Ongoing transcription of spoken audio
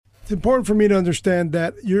it's important for me to understand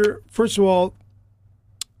that first of all,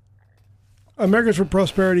 Americans for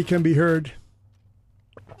Prosperity can be heard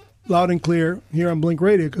loud and clear here on Blink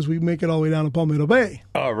Radio because we make it all the way down to Palmetto Bay.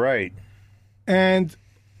 All right. And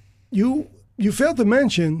you failed to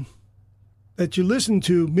mention that you listened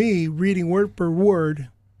to me reading word for word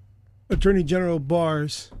Attorney General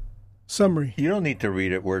Barr's summary. You don't need to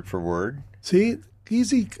read it word for word. See,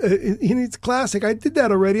 easy. He needs classic. I did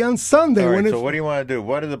that already on Sunday. All right, so what do you want to do?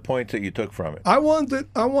 What are the points that you took from it? I wanted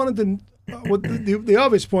the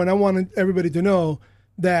obvious point. I wanted everybody to know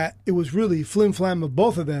that it was really flim-flam of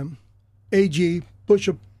both of them. AG, Bush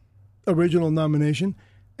original nomination,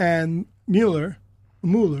 and Mueller,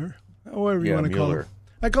 however you want to call him.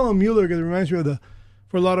 I call him Mueller because it reminds me of the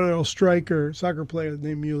Fort Lauderdale striker, soccer player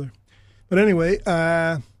named Mueller. But anyway,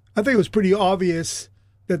 I think it was pretty obvious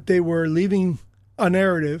that they were leaving a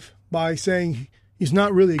narrative by saying he's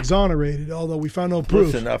not really exonerated, although we found no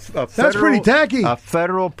proof. Listen, that's pretty tacky. A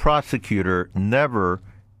federal prosecutor never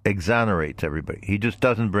exonerates everybody. He just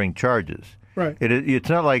doesn't bring charges. Right. It's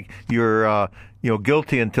not like you're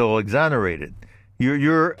guilty until exonerated.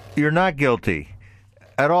 You're not guilty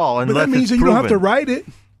at all unless but that means it's that you proven. don't have to write it.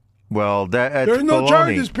 Well, that's there's no baloney.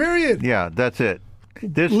 charges. Period. Yeah, that's it.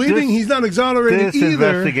 He's not exonerated this either. This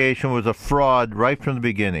investigation was a fraud right from the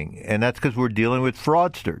beginning, and that's because we're dealing with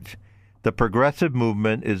fraudsters. The progressive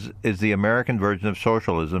movement is the American version of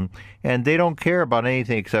socialism, and they don't care about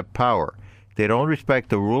anything except power. They don't respect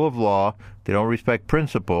the rule of law. They don't respect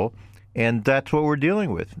principle, and that's what we're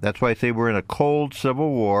dealing with. That's why I say we're in a cold civil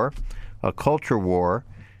war, a culture war,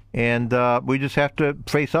 and we just have to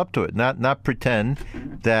face up to it, not pretend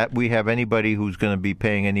that we have anybody who's going to be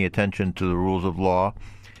paying any attention to the rules of law.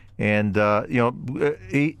 And,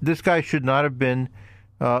 this guy should not have been,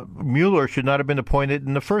 Mueller should not have been appointed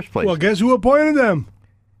in the first place. Well, guess who appointed them?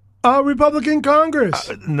 A Republican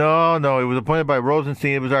Congress. No, it was appointed by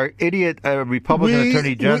Rosenstein. It was our idiot Republican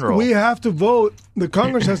Attorney General. We have to vote. The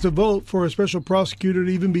Congress has to vote for a special prosecutor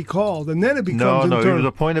to even be called, and then it becomes internal. No, he was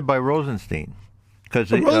appointed by Rosenstein.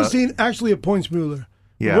 Rosenstein actually appoints Mueller.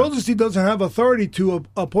 Yeah. Rosenstein doesn't have authority to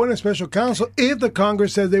appoint a special counsel if the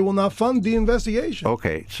Congress says they will not fund the investigation.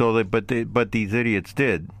 Okay, so but these idiots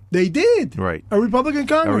did. They did. Right. A Republican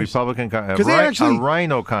Congress. A Republican Congress. A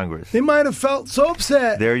rhino Congress. They might have felt so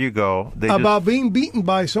upset. There you go. About being beaten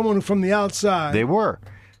by someone from the outside. They were.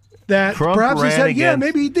 That Trump perhaps he said,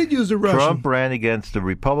 maybe he did use the Russian. Trump ran against the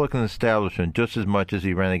Republican establishment just as much as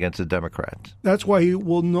he ran against the Democrats. That's why he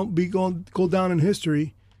will not go down in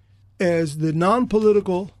history as the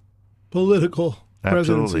non-political presidency.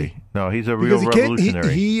 Absolutely. No, he's a real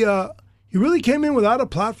revolutionary. He really came in without a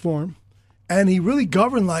platform, and he really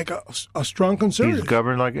governed like a strong conservative. He's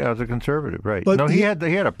governed like as a conservative, right? But he had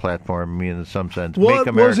a platform. I mean, in some sense,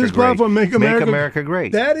 what was his platform? Make America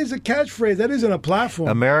great. That is a catchphrase. That isn't a platform.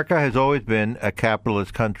 America has always been a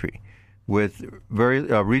capitalist country with very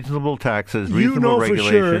reasonable taxes, reasonable regulations,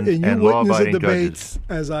 for sure, and you law-abiding witnessed the debates judges.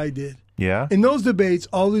 as I did. Yeah. In those debates,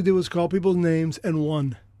 all he did was call people's names and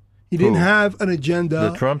won. He didn't have an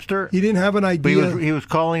agenda. The Trumpster? He didn't have an idea. But he was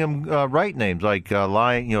calling them right names, like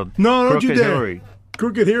lying, No, don't you dare. Hillary.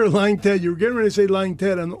 Crooked Hillary, lying Ted. You were getting ready to say lying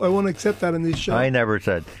Ted, and I won't accept that in this show. I never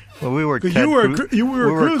said. Well, we were you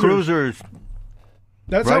were cruisers.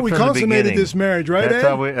 That's right how we consummated this marriage, right, That's Ed?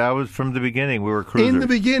 how I was from the beginning. We were cruisers. In the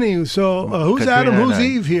beginning. So who's Katrina Adam? Who's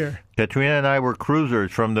Eve here? Katrina and I were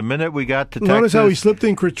cruisers from the minute we got to Texas. Notice how he slipped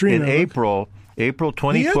in Katrina. In April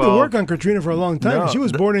 2012. He had to work on Katrina for a long time. She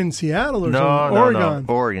was born in Seattle or something. Oregon.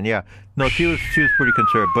 No, Oregon, yeah. No, she was pretty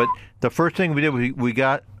conservative. But the first thing we did, we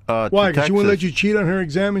got why? Because she wouldn't let you cheat on her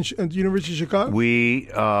exam at the University of Chicago? We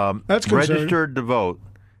registered to vote,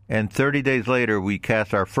 and 30 days later, we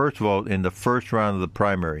cast our first vote in the first round of the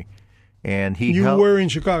primary. And you were in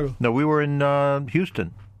Chicago? No, we were in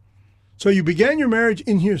Houston. So you began your marriage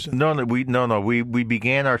in Houston? No. We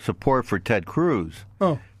began our support for Ted Cruz.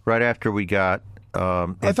 Oh. Right after we got. I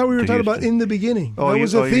thought we were talking about in the beginning. That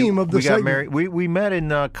was the theme of the segment. Got married. We met in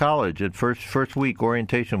college at first week,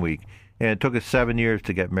 orientation week, and it took us 7 years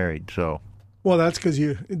to get married. So. Well, that's because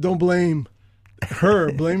you don't blame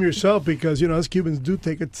her. Blame yourself because us Cubans do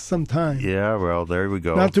take it some time. Yeah, well, there we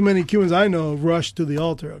go. Not too many Cubans I know rush to the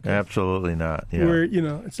altar. Okay? Absolutely not. Yeah.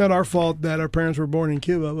 It's not our fault that our parents were born in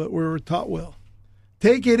Cuba, but we were taught well.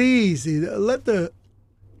 Take it easy. Let the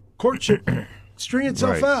courtship string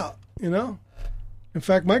itself out. In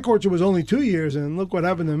fact, my courtship was only 2 years, and look what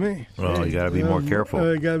happened to me. Well, you got to be more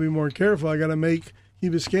careful. You got to be more careful. I got to make Key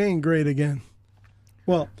Biscayne great again.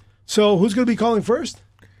 Well, so who's going to be calling first?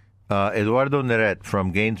 Eduardo Neret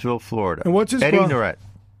from Gainesville, Florida. And what's his Eddie Neret.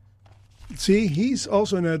 See, he's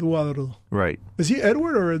also an Eduardo. Right. Is he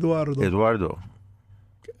Edward or Eduardo? Eduardo.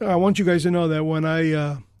 I want you guys to know that when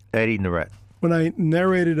I Eddie Narette. when I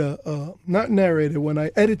narrated when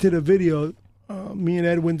I edited a video, me and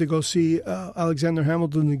Ed went to go see Alexander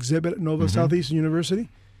Hamilton's exhibit at Nova Southeastern University,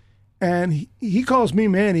 and he calls me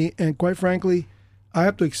Manny, and quite frankly, I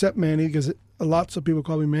have to accept Manny because lots of people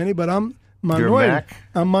call me Manny, but I'm Manuel. You're Mac?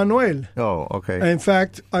 I'm Manuel. Oh, okay. And in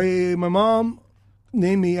fact, my mom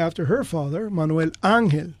named me after her father, Manuel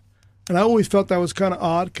Angel, and I always felt that was kind of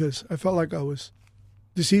odd because I felt like I was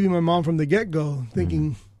deceiving my mom from the get-go,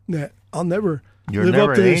 thinking that I'll never You're live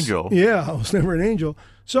never up to an this. angel. Yeah, I was never an angel.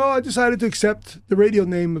 So I decided to accept the radio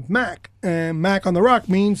name of Mac, and Mac on the Rock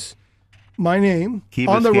means my name. Key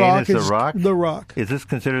on the Biscayne Rock is the Rock? The Rock. Is this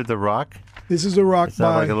considered the Rock? This is a rock It's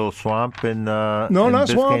not by... like a little swamp in no, in not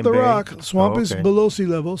Swamp, Biscayne the Bay? Rock. Swamp Oh, is okay. below sea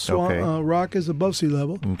level. Okay. Rock is above sea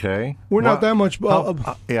level. Okay. We're not that much...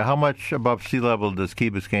 How much above sea level does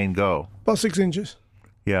Key Biscayne go? about 6 inches.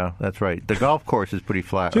 Yeah, that's right. The golf course is pretty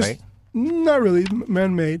flat, Just right? not really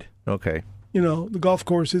man-made. Okay. You know, the golf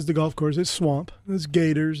course is the golf course. It's swamp. There's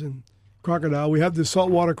gators and crocodile. We have the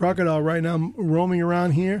saltwater crocodile right now roaming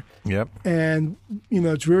around here. Yep. And, you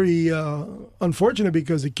know, it's very unfortunate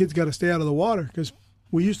because the kids got to stay out of the water because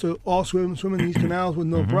we used to all swim in these canals with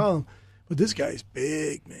no problem. But this guy's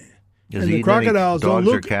big, man. Is And he the eating crocodiles any don't dogs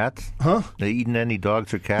or look... cats? Huh? They eating any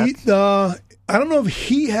dogs or cats? I don't know if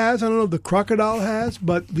he has. I don't know if the crocodile has,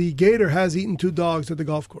 but the gator has eaten 2 dogs at the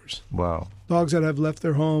golf course. Wow. Dogs that have left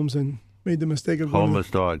their homes and made the mistake of going Homeless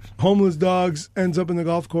dogs. homeless dogs ends up in the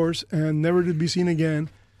golf course and never to be seen again.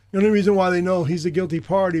 The only reason why they know he's the guilty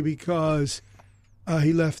party because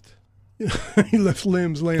he left he left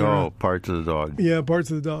limbs laying Oh, around. parts of the dog. Yeah,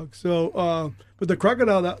 parts of the dog. So, but the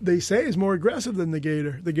crocodile they say is more aggressive than the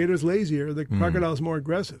gator. The gator's lazier. The crocodile's more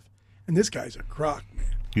aggressive. And this guy's a croc, man.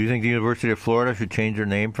 Do you think the University of Florida should change their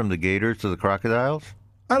name from the Gators to the Crocodiles?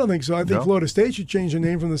 I don't think so. I think No? Florida State should change their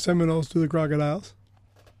name from the Seminoles to the Crocodiles.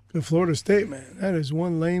 The Florida State, man, that is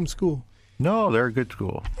one lame school. No, they're a good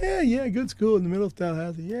school. Yeah, good school in the middle of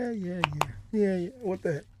Tallahassee. Yeah. What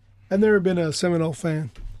the heck? I've never been a Seminole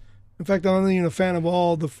fan. In fact, I'm not even a fan of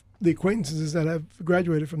all the acquaintances that have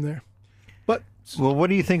graduated from there. But Well, what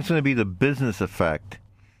do you think is going to be the business effect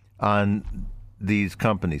on these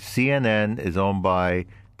companies? CNN is owned by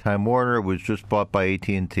Time Warner. It was just bought by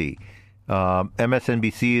AT&T.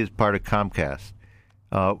 MSNBC is part of Comcast.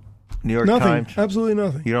 New York nothing, Times. absolutely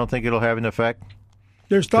nothing. You don't think it'll have an effect?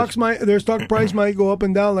 Their stock price might go up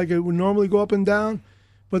and down like it would normally go up and down,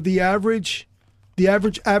 but the average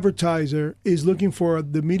advertiser is looking for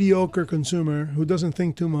the mediocre consumer who doesn't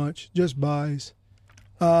think too much, just buys.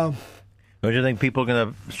 Don't you think people are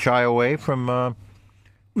going to shy away from No,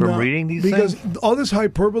 reading these because things? all this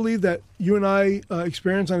hyperbole that you and I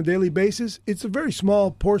experience on a daily basis, it's a very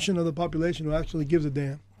small portion of the population who actually gives a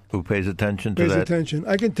damn. Who pays attention to Pays that? attention.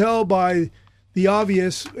 I can tell by the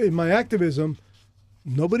obvious in my activism.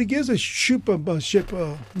 Nobody gives a ship.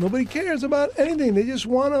 Nobody cares about anything. They just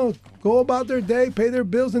want to go about their day, pay their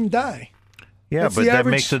bills, and die. Yeah, That's but the that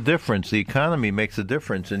average- makes a difference. The economy makes a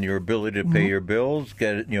difference in your ability to pay your bills,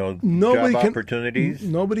 get Nobody job can- opportunities.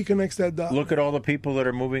 Nobody connects that dot. Look at all the people that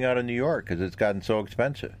are moving out of New York because it's gotten so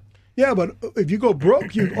expensive. Yeah, but if you go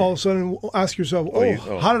broke, you all of a sudden ask yourself,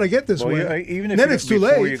 how did I get this way? Even if then you, it's too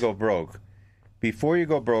before late. you go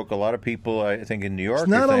broke, a lot of people, I think, in New York, It's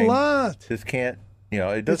not are a saying, lot. This can't. It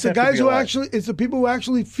It's doesn't the have to guys be a who lot. actually. It's the people who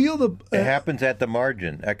actually feel the. It happens at the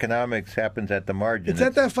margin. Economics happens at the margin. It's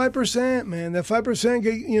at that 5%, man. That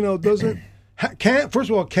 5%, doesn't can't first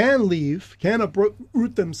of all can leave, can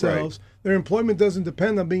uproot themselves. Right. Their employment doesn't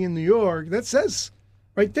depend on being in New York. That says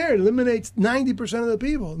right there, it eliminates 90% of the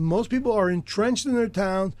people. Most people are entrenched in their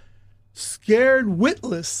town, scared,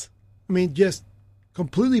 witless. I mean, just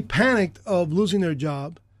completely panicked of losing their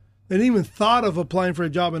job. They didn't even thought of applying for a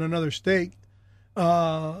job in another state.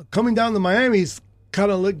 Coming down to Miami is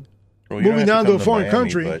kind of like Well, you don't moving have down come to a foreign Miami,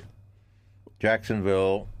 country. but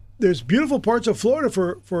Jacksonville. There's beautiful parts of Florida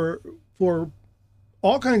for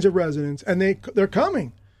all kinds of residents, and they're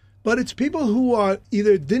coming. But it's people who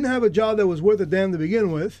either didn't have a job that was worth a damn to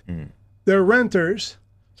begin with. They're renters.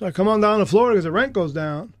 So I come on down to Florida because the rent goes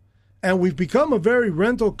down. And we've become a very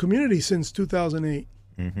rental community since 2008.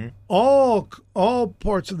 All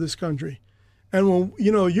parts of this country. And when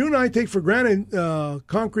you and I take for granted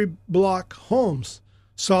concrete block homes,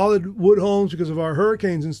 solid wood homes because of our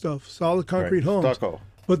hurricanes and stuff, solid concrete homes. Stucco.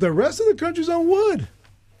 But the rest of the country's on wood,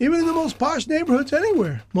 even in the most posh neighborhoods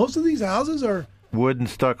anywhere. Most of these houses are Wood and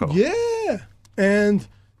stucco. yeah. And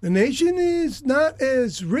the nation is not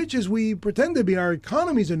as rich as we pretend to be. Our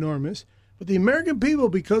economy's enormous, But the American people,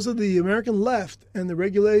 because of the American left and the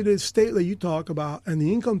regulated state that you talk about, and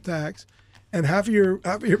the income tax, and half of your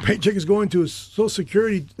paycheck is going to a Social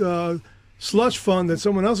Security slush fund that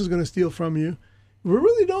someone else is going to steal from you, we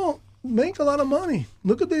really don't make a lot of money.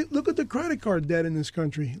 Look at the credit card debt in this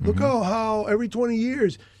country. Look how every 20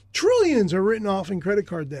 years trillions are written off in credit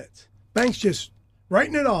card debts. Banks just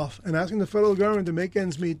writing it off and asking the federal government to make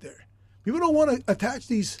ends meet there. People don't want to attach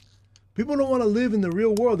these. People don't want to live in the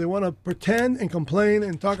real world. They want to pretend and complain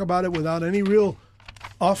and talk about it without any real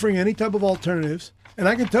offering any type of alternatives. And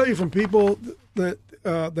I can tell you from people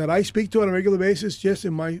that I speak to on a regular basis, just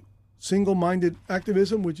in my single-minded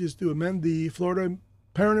activism, which is to amend the Florida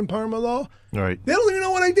Parent Empowerment Law. Right. They don't even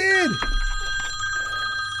know what I did.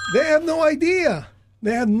 They have no idea.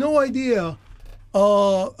 They have no idea.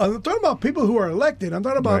 I'm talking about people who are elected. I'm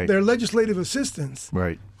talking about their legislative assistants.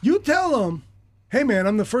 Right. You tell them, hey, man,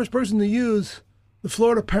 I'm the first person to use the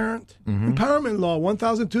Florida Parent Empowerment Law,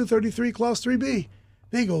 1002-33, Clause 3B.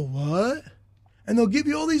 They go, what? And they'll give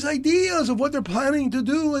you all these ideas of what they're planning to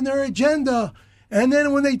do in their agenda. And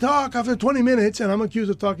then when they talk after 20 minutes, and I'm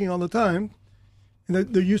accused of talking all the time, and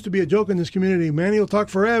there used to be a joke in this community, Manny will talk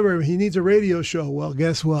forever. He needs a radio show. Well,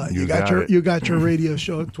 guess what? You got your radio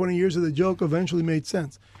show. 20 years of the joke eventually made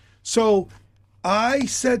sense. So I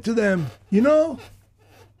said to them, you know,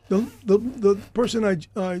 the person I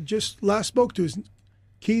just last spoke to is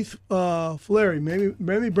Keith Fleury.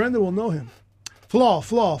 Maybe Brenda will know him. Flaw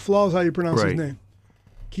is how you pronounce his name.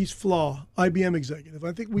 Keith Flaw, IBM executive.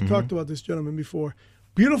 I think we talked about this gentleman before.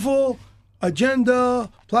 Beautiful agenda,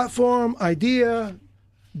 platform, idea,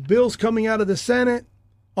 bills coming out of the Senate,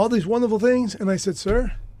 all these wonderful things. And I said,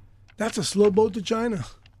 sir, that's a slow boat to China.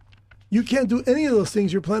 You can't do any of those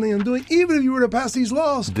things you're planning on doing, even if you were to pass these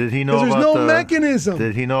laws. Did he know about there's no mechanism.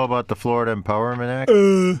 Did he know about the Florida Empowerment Act?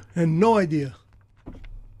 And no idea.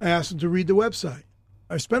 I asked him to read the website.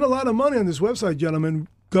 I spent a lot of money on this website, gentlemen,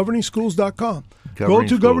 governingschools.com. Go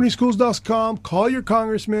to governingschools.com, call your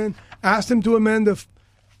congressman, ask them to amend the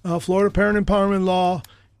Florida Parent Empowerment Law.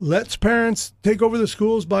 Let parents take over the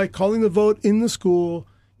schools by calling the vote in the school.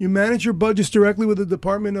 You manage your budgets directly with the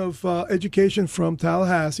Department of Education from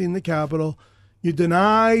Tallahassee in the capital. You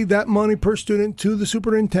deny that money per student to the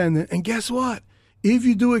superintendent. And guess what? If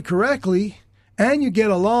you do it correctly and you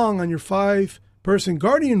get along on your 5-person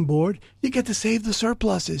guardian board, you get to save the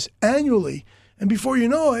surpluses annually. And before you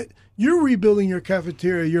know it, you're rebuilding your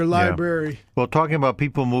cafeteria, your library. Yeah. Well, talking about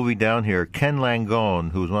people moving down here, Ken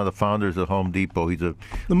Langone, who's one of the founders of Home Depot, the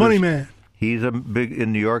money man. He's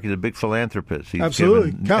in New York. He's a big philanthropist. He's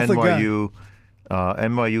absolutely Catholic NYU.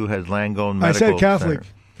 NYU has Langone Medical I said Catholic.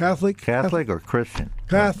 Center. Catholic or Christian?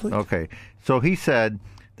 Catholic. Okay. So he said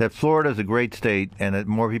that Florida is a great state and that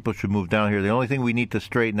more people should move down here. The only thing we need to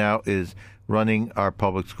straighten out is running our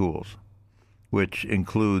public schools, which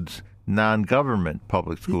includes non-government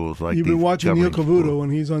public schools like you've been watching Neil Cavuto when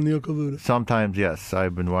he's on Neil Cavuto. Sometimes, yes,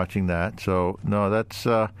 I've been watching that. So no, that's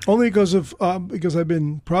only because I've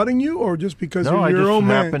been prodding you, or just because you're your own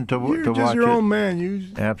man. You're just watch your it. own man. You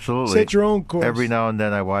absolutely set your own course. Every now and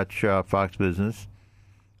then I watch Fox Business.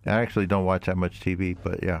 I actually don't watch that much TV,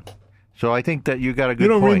 but yeah. So I think that you got a good. You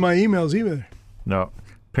don't point. read my emails either. No,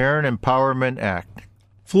 Parent Empowerment Act,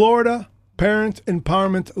 Florida Parent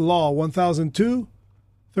Empowerment Law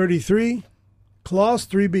 1002-33, Clause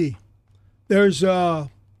 3B. There's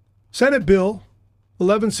Senate Bill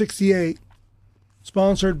 1168,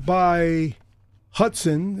 sponsored by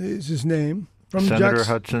Hudson, is his name. From Senator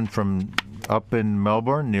Hudson from up in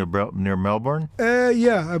Melbourne, near Melbourne?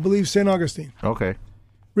 Yeah, I believe St. Augustine. Okay.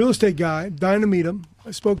 Real estate guy, dying to meet him.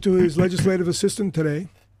 I spoke to his legislative assistant today,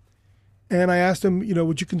 and I asked him,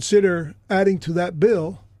 would you consider adding to that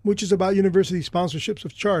bill, which is about university sponsorships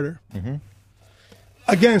of charter. Mm-hmm.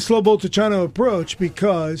 Again, slow boat to China approach,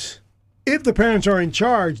 because if the parents are in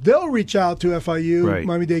charge, they'll reach out to FIU,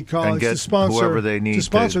 Miami-Dade College, to sponsor whoever they need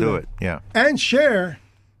to do it. Yeah, and share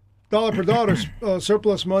dollar per dollar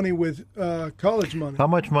surplus money with college money. How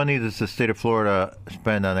much money does the state of Florida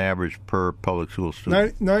spend on average per public school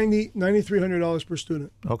student? $9,300 per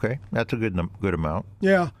student. Okay, that's a good amount.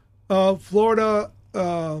 Yeah, Florida.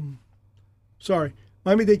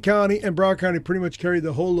 Miami-Dade County and Broward County pretty much carry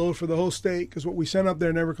the whole load for the whole state, because what we send up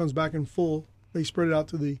there never comes back in full. They spread it out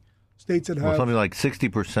to the states that have. Well, something like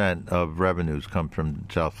 60% of revenues come from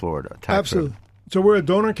South Florida. Absolutely. So we're a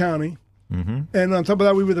donor county. Mm-hmm. And on top of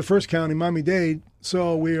that, we were the first county, Miami-Dade,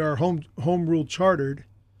 so we are home rule chartered.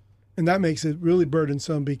 And that makes it really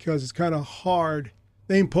burdensome, because it's kind of hard.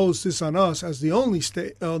 They imposed this on us as the only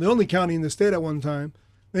state, the only county in the state at one time.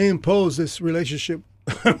 They imposed this relationship.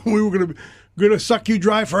 We were going to suck you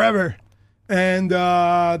dry forever. And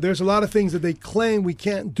there's a lot of things that they claim we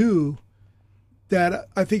can't do that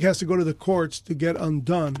I think has to go to the courts to get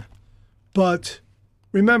undone. But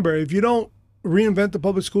remember, if you don't reinvent the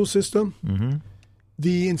public school system,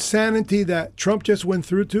 the insanity that Trump just went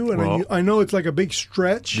through to, and I know it's like a big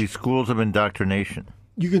stretch. These schools of indoctrination.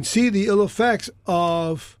 You can see the ill effects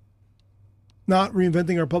of not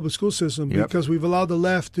reinventing our public school system because we've allowed the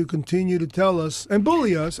left to continue to tell us and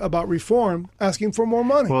bully us about reform, asking for more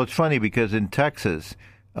money. Well, it's funny because in Texas,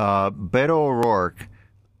 Beto O'Rourke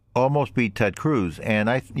almost beat Ted Cruz, and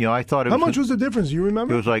I thought it was... How much was the difference? Do you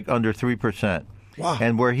remember? It was like under 3%. Wow.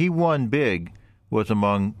 And where he won big was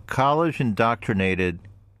among college-indoctrinated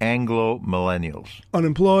Anglo-millennials.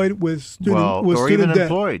 Unemployed with student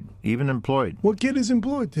debt. Even employed. What kid is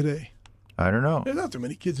employed today? I don't know. There's not too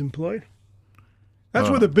many kids employed. That's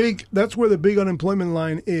where the big unemployment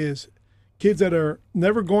line is. Kids that are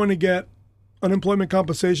never going to get unemployment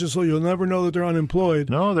compensation, so you'll never know that they're unemployed.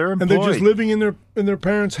 No, they're employed. And they're just living in their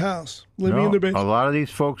parents' house, living in their basement. A lot of these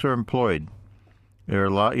folks are employed. There are a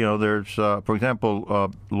lot, there's, for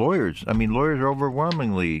example, lawyers. I mean, lawyers are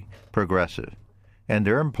overwhelmingly progressive, and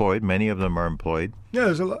they're employed. Many of them are employed.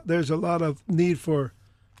 Yeah, there's a lot of need for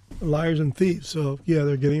liars and thieves. So, yeah,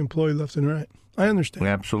 they're getting employed left and right. I understand.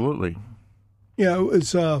 Absolutely. Yeah,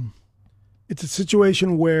 it's a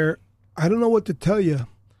situation where I don't know what to tell you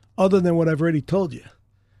other than what I've already told you.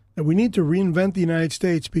 That we need to reinvent the United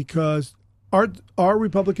States because our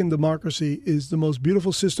Republican democracy is the most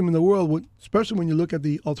beautiful system in the world, especially when you look at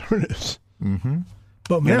the alternatives. Mm-hmm.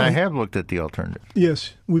 But man, and I have looked at the alternative.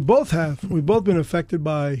 Yes, we both have. We've both been affected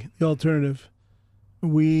by the alternative.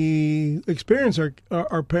 We experience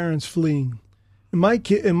our parents fleeing. In my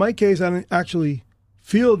case, I didn't actually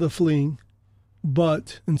feel the fleeing,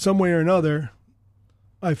 but in some way or another,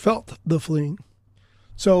 I felt the fleeing.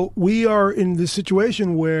 So we are in this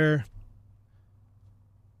situation where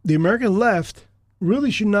the American left really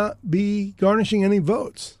should not be garnishing any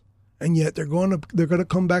votes, and yet they're going to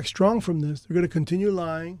come back strong from this. They're going to continue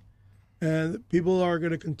lying, and people are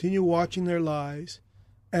going to continue watching their lies.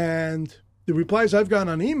 And the replies I've gotten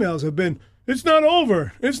on emails have been, "It's not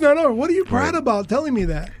over. It's not over." What are you proud about telling me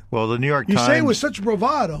that? Well, the New York Times... You say it with such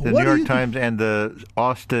bravado. The New York Times and the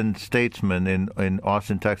Austin Statesman in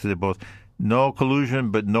Austin, Texas, they both... No collusion,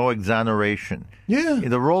 but no exoneration. Yeah.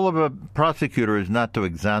 The role of a prosecutor is not to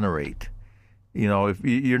exonerate. If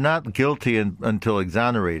you're not guilty until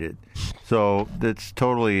exonerated. So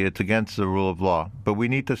it's against the rule of law. But we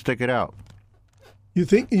need to stick it out. You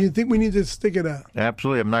think we need to stick it out?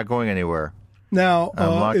 Absolutely. I'm not going anywhere. Now,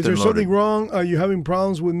 is there something wrong? Are you having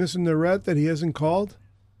problems with Mr. Narette that he hasn't called?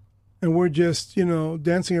 And we're just,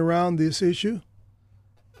 dancing around this issue?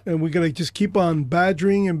 And we're going to just keep on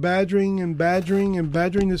badgering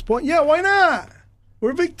this point? Yeah, why not?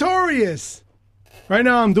 We're victorious. Right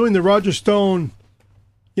now I'm doing the Roger Stone,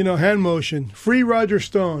 hand motion. Free Roger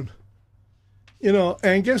Stone.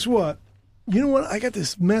 And guess what? You know what? I got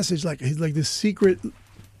this message he's like this secret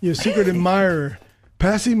admirer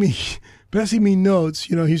passing me notes.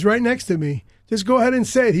 He's right next to me. Just go ahead and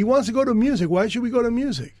say it. He wants to go to music. Why should we go to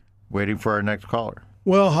music? Waiting for our next caller.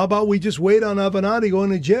 Well, how about we just wait on Avenatti going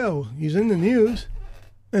to jail? He's in the news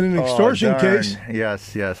in an extortion case.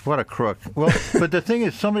 Yes. What a crook. Well, but the thing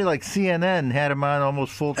is, somebody like CNN had him on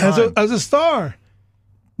almost full time. As a star.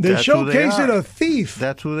 They showcased a thief.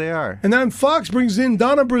 That's who they are. And then Fox brings in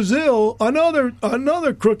Donna Brazile,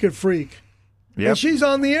 another crooked freak. Yep. And she's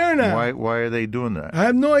on the air now. Why are they doing that? I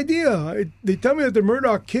have no idea. They tell me that the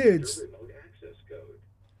Murdoch kids...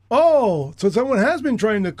 Oh, so someone has been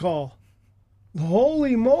trying to call.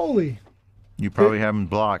 Holy moly. You probably haven't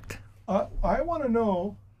blocked. I want to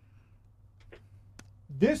know.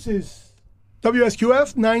 This is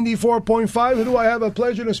WSQF 94.5. Who do I have a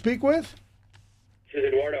pleasure to speak with? This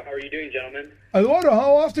is Eduardo. How are you doing, gentlemen? Eduardo,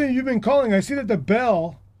 how often have you been calling? I see that the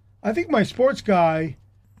bell, I think my sports guy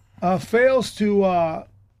fails to,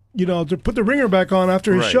 to put the ringer back on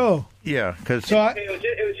after his show. Yeah, because...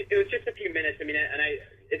 it was just a few minutes.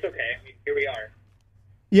 It's okay. Here we are.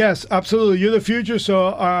 Yes, absolutely. You're the future, so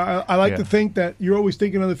I like to think that you're always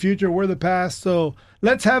thinking of the future. We're the past, so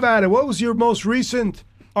let's have at it. What was your most recent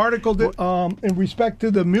article in respect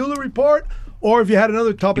to the Mueller report, or if you had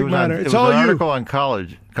another topic matter? It was an article on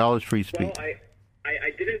college free speech. Well, I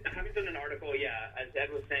haven't done an article yet. As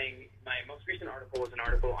Ed was saying, my most recent article was an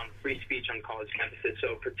article on free speech on college campuses.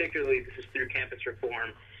 So particularly, this is through campus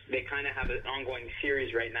reform. They kind of have an ongoing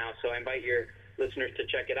series right now, so I invite your listeners to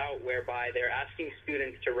check it out, whereby they're asking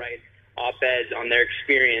students to write op-eds on their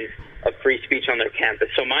experience of free speech on their campus.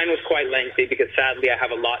 So mine was quite lengthy because sadly I have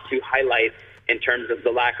a lot to highlight in terms of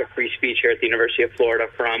the lack of free speech here at the University of Florida,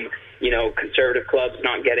 from, conservative clubs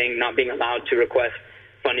not being allowed to request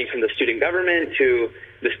funding from the student government, to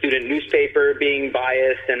the student newspaper being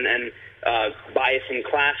biased and bias in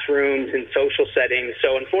classrooms and social settings.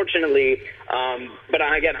 So unfortunately, but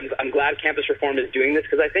again, I'm glad campus reform is doing this,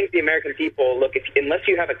 because I think the American people, look, unless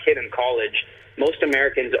you have a kid in college, most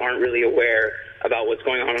Americans aren't really aware about what's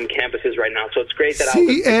going on campuses right now. So it's great that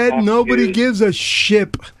See, Ed, nobody gives a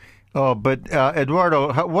ship. Oh, but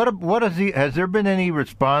Eduardo, has there been any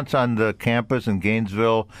response on the campus in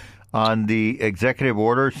Gainesville on the executive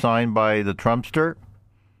order signed by the Trumpster?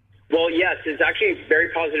 Well, yes, it's actually a very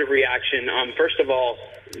positive reaction. First of all,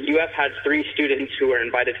 UF had 3 students who were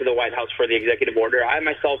invited to the White House for the executive order. I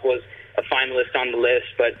myself was a finalist on the list,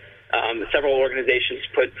 but several organizations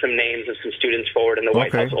put some names of some students forward, and the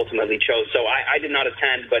White House ultimately chose. So I did not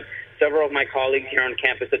attend, but several of my colleagues here on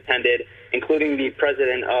campus attended, including the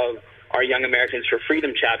president of our Young Americans for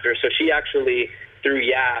Freedom chapter. So she actually, through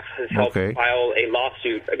YAF, has helped file a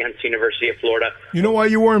lawsuit against the University of Florida. You know why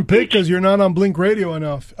you weren't picked? Because you're not on Blink Radio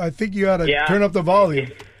enough. I think you ought to turn up the volume.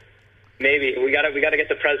 Maybe we got to get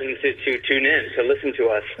the president to tune in, to listen to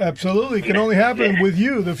us. Absolutely, it can only happen with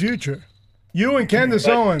you, the future. You and Candace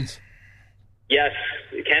Owens. Yes,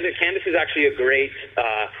 Candace is actually a great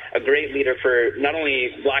leader for not only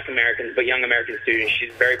Black Americans but young American students.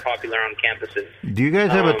 She's very popular on campuses. Do you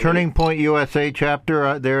guys have a Turning Point USA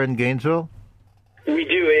chapter there in Gainesville? We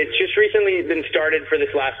do. It's just recently been started for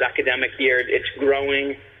this last academic year. It's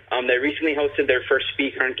growing. They recently hosted their first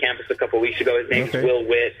speaker on campus a couple weeks ago. His name is Will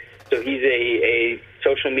Witt. So he's a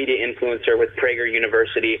social media influencer with Prager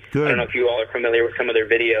University. Good. I don't know if you all are familiar with some of their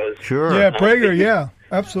videos. Sure. Yeah, Prager, yeah,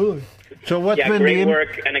 absolutely. So what's been great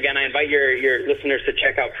work. And again, I invite your listeners to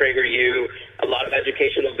check out PragerU. A lot of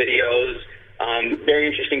educational videos. Very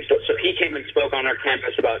interesting stuff. So he came and spoke on our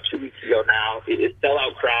campus about 2 weeks ago now. It's a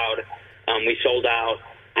sellout crowd. We sold out.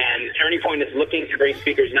 And Turning Point is looking to bring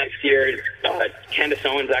speakers next year. Candace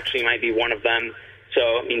Owens actually might be one of them.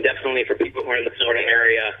 So, definitely for people who are in the Florida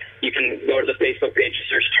area, you can go to the Facebook page,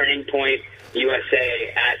 search Turning Point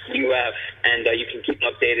USA at UF, and you can keep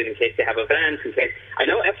them updated in case they have events. I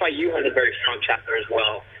know FIU has a very strong chapter as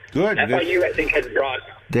well. Good. FIU, I think, has brought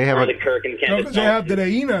Charlie Kirk and Candace Owens. They have the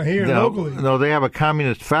Reina here locally. No, they have a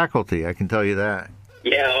communist faculty, I can tell you that.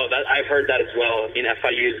 Yeah, I've heard that as well.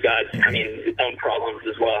 FIU's got, its own problems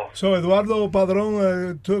as well. So Eduardo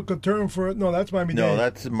Padron took a turn for, no, that's Miami-Dade. No,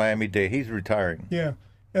 that's Miami-Dade. He's retiring. Yeah.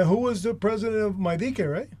 And who was the president of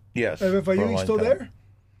Maidique, right? Yes. Of FIU, he's still there?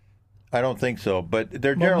 I don't think so, but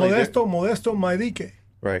they're generally... Modesto Maidique.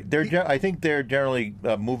 Right. I think they're generally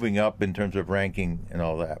moving up in terms of ranking and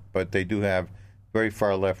all that, but they do have very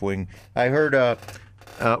far left wing. I heard...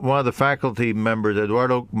 one of the faculty members,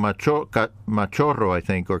 Eduardo Machorro, I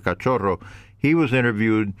think, or Cachorro, he was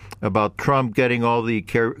interviewed about Trump getting all the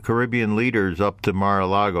Caribbean leaders up to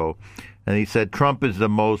Mar-a-Lago. And he said Trump is the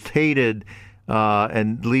most hated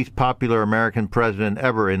and least popular American president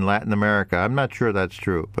ever in Latin America. I'm not sure that's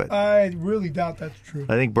true, but I really doubt that's true.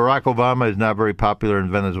 I think Barack Obama is not very popular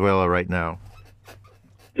in Venezuela right now.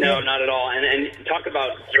 No, not at all. And talk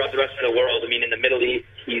about throughout the rest of the world. In the Middle East,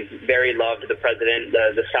 he's very loved, the president.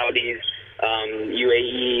 The Saudis,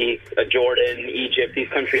 UAE, Jordan, Egypt, these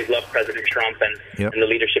countries love President Trump and the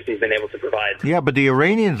leadership he's been able to provide. Yeah, but the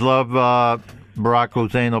Iranians love Barack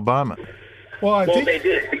Hussein Obama. Well, they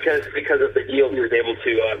did because of the deal he was able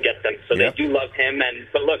to get them. So they do love him.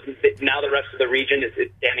 But look, now the rest of the region is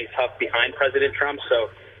standing tough behind President Trump. So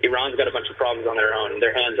Iran's got a bunch of problems on their own.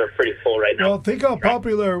 Their hands are pretty full right now. Well, think how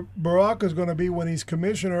popular Barack is going to be when he's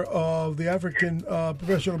commissioner of the African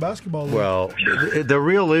Professional Basketball League. Well, the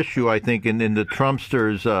real issue, I think, in the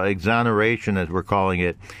Trumpsters' exoneration, as we're calling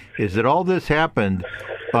it, is that all this happened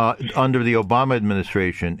under the Obama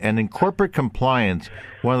administration. And in corporate compliance,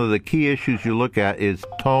 one of the key issues you look at is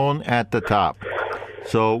tone at the top.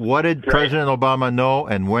 So what did President Obama know,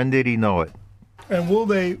 and when did he know it? And will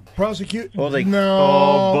they prosecute? No.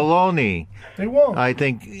 Oh, baloney. They won't. I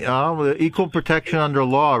think equal protection under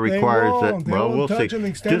law requires that. They we'll touch see. An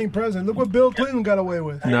extending president. Look what Bill Clinton got away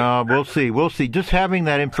with. No, we'll see. We'll see. Just having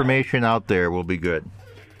that information out there will be good.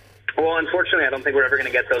 Well, unfortunately, I don't think we're ever going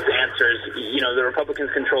to get those answers. The Republicans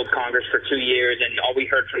controlled Congress for 2 years, and all we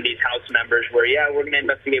heard from these House members were, we're going to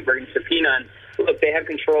investigate, we're going to subpoena. And look, they had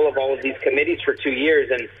control of all of these committees for 2 years,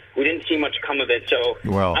 and we didn't see much come of it. So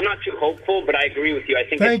I'm not too hopeful, but I agree with you. I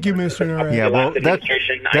think thank you, Mr. Narek. Yeah, well,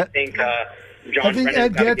 I think John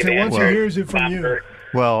Ed gets it once he hears it from you.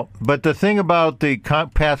 Well, but the thing about the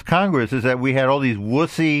past Congress is that we had all these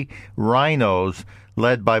wussy rhinos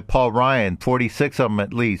led by Paul Ryan, 46 of them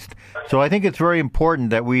at least. So I think it's very important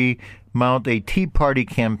that we mount a Tea Party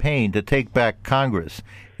campaign to take back Congress.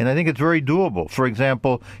 And I think it's very doable. For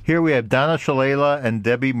example, here we have Donna Shalala and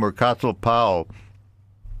Debbie Murkazal-Powell,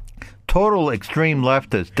 total extreme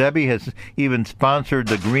leftists. Debbie has even sponsored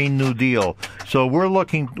the Green New Deal. So we're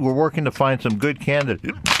working to find some good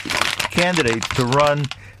candidates to run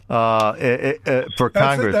for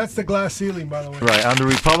Congress. That's the glass ceiling, by the way. Right, on the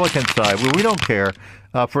Republican side. Well, we don't care.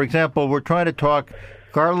 For example, we're trying to talk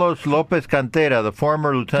Carlos Lopez Cantera, the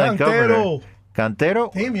former lieutenant governor.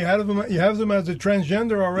 Cantero? Damn, you have them as a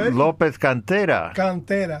transgender already? Lopez Cantera.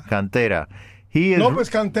 Cantera. He is Lopez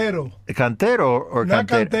Cantero. Cantero or Not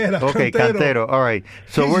Cantera. Okay, Cantero. All right.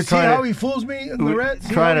 So we're see how he fools me in the red?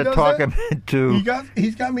 Trying to talk him into.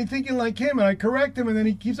 He's got me thinking like him, and I correct him, and then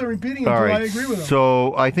he keeps on repeating until I agree with him.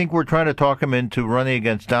 So I think we're trying to talk him into running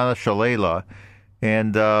against Donna Shalala.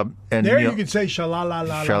 And there you could say shalala.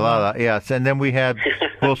 Shalala, yes. And then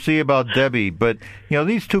we'll see about Debbie. But,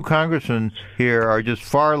 these two congressmen here are just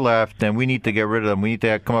far left, and we need to get rid of them. We need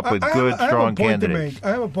to come up with good, strong candidates. I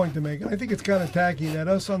have a point to make. I think it's kind of tacky that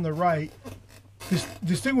us on the right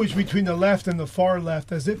distinguish between the left and the far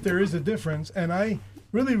left as if there is a difference. And I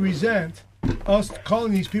really resent us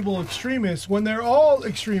calling these people extremists when they're all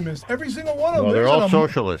extremists. Every single one of them. Well, they're all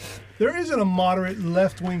socialists. There isn't a moderate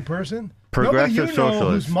left-wing person. Progressive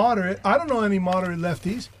socialists. Who's moderate. I don't know any moderate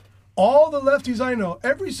lefties. All the lefties I know,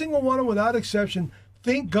 every single one without exception,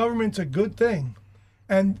 think government's a good thing.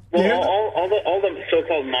 And all the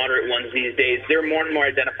so-called moderate ones these days, they're more and more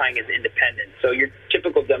identifying as independent. So your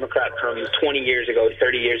typical Democrat from 20 years ago,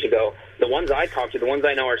 30 years ago, the ones I talk to, the ones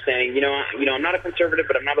I know are saying, I'm not a conservative,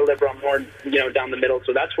 but I'm not a liberal. I'm more, down the middle.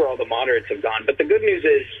 So that's where all the moderates have gone. But the good news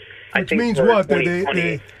is, which means what?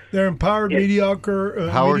 They're empowered, mediocre.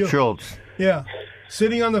 Howard Schultz. Yeah,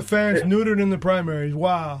 sitting on the fence, neutered in the primaries.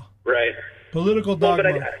 Wow. Right. Political dogma.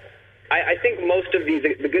 Well, but I think most of these,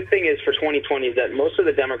 the good thing is for 2020 is that most of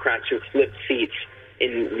the Democrats who flipped seats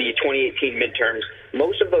in the 2018 midterms,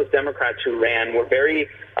 most of those Democrats who ran were very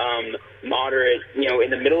moderate, in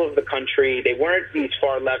the middle of the country. They weren't these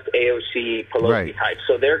far left AOC, Pelosi types.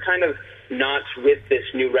 So they're kind of not with this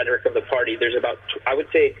new rhetoric of the party. There's about, I would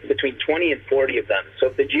say, between 20 and 40 of them. So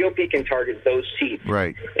if the GOP can target those seats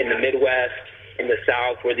in the Midwest, in the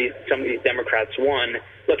South, where some of these Democrats won.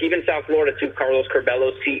 Look, even South Florida, too, Carlos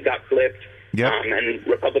Curbello's seat got flipped. Yep. And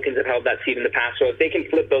Republicans have held that seat in the past. So if they can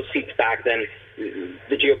flip those seats back, then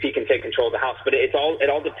the GOP can take control of the House. But it all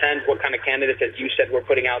depends what kind of candidates, as you said, we're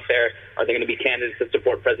putting out there. Are they going to be candidates that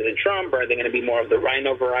support President Trump, or are they going to be more of the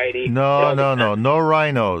rhino variety? No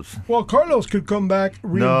rhinos. Well, Carlos could come back.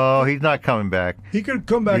 No, he's not coming back. He could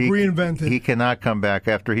come back reinvented. He cannot come back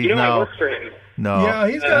after he's I work for him. No. Yeah,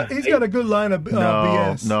 he's got a good line of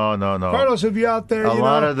BS. No. Carlos, if you're out there,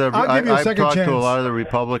 I've second talked chance. to a lot of the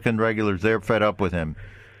Republican regulars. They're fed up with him.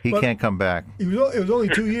 He can't come back. It was only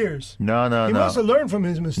 2 years. No. He must have learned from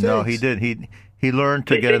his mistakes. No, he did. He learned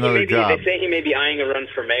to get another job. They say he may be eyeing a run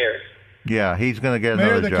for mayor. Yeah, he's going to get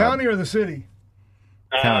mayor another job. Mayor of the county or the city?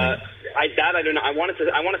 County. I don't know. I want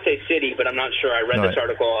to say city, but I'm not sure. I read this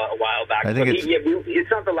article a while back. I think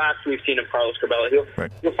it's not the last we've seen of Carlos Curbelo.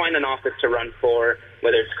 He'll find an office to run for,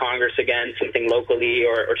 whether it's Congress again, something locally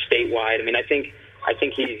or statewide. I mean, I think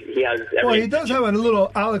he has. Well, he does have a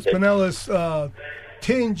little Alex Pinellas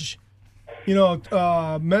tinge,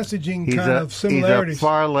 messaging of similarities. He's a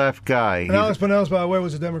far left guy. And Alex Pinellas, by the way,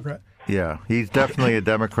 was a Democrat. Yeah, he's definitely a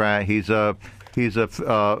Democrat. He's a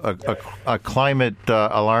climate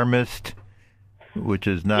alarmist, which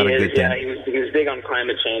is not a good thing. Yeah, he was big on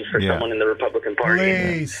climate change for someone in the Republican Party.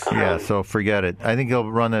 Please. So forget it. I think he'll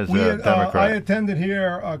run as a Democrat. I attended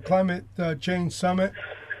here a climate change summit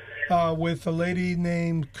with a lady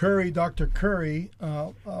named Curry, Dr. Curry,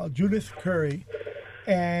 Judith Curry,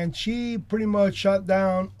 and she pretty much shut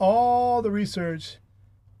down all the research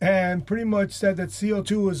and pretty much said that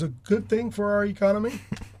CO2 is a good thing for our economy.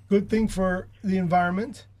 Good thing for the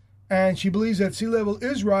environment, and she believes that sea level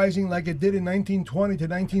is rising like it did in 1920 to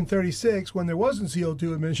 1936 when there wasn't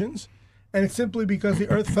CO2 emissions, and it's simply because the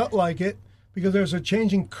Earth felt like it because there's a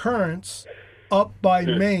changing currents up by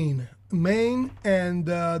Maine and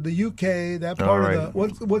the UK. That part of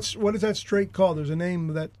the what is that strait called? There's a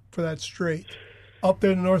name for that strait up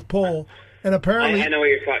there in the North Pole, and apparently I know what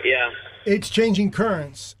you're talking. Yeah, it's changing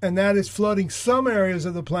currents, and that is flooding some areas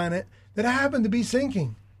of the planet that happen to be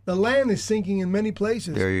sinking. The land is sinking in many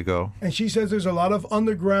places. There you go. And she says there's a lot of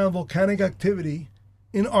underground volcanic activity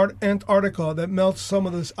in Antarctica that melts some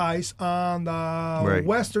of this ice on the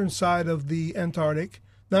western side of the Antarctic,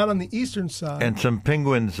 not on the eastern side. And some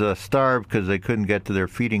penguins starved because they couldn't get to their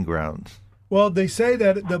feeding grounds. Well, they say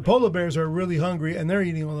that the polar bears are really hungry, and they're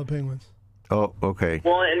eating all the penguins. Oh, okay.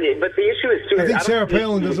 Well, but the issue is too. I think don't Sarah have an issue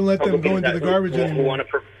Palin with doesn't let them go into the garbage Republicans who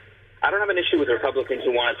anymore. I don't have an issue with Republicans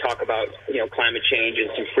who want to talk about climate change and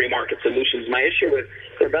some free market solutions. My issue with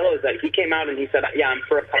Corbello is that he came out and he said, "Yeah, I'm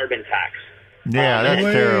for a carbon tax." Yeah, that's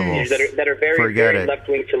terrible. That are very, Forget very it.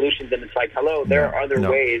 left-wing solutions, and it's like, hello, there are other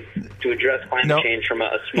ways to address climate change from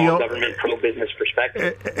a small government, pro-business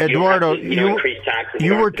perspective. Eduardo, you don't have to, increase taxes.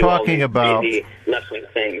 you were talking about left-wing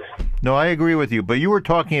things. No, I agree with you, but you were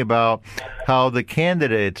talking about how the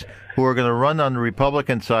candidates who are going to run on the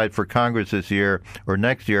Republican side for Congress this year or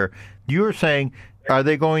next year, you were saying, are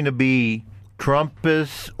they going to be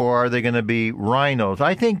Trumpists or are they going to be rhinos?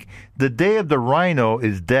 I think the day of the rhino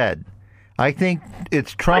is dead. I think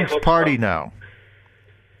it's Trump's party now.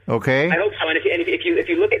 Okay? I hope so. And if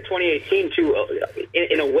you look at 2018 too,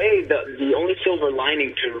 in a way, the only silver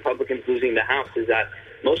lining to Republicans losing the House is that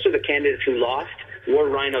most of the candidates who lost were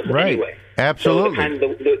rhinos anyway. Absolutely. So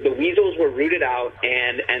the weasels were rooted out,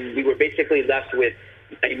 and we were basically left with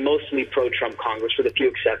a mostly pro-Trump Congress with a few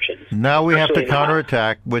exceptions. Now we have to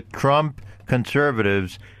counterattack with Trump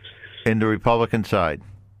conservatives in the Republican side.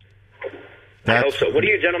 I hope so. What do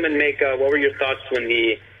you gentlemen make? What were your thoughts when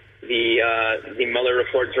the Mueller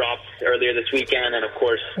report dropped earlier this weekend? And of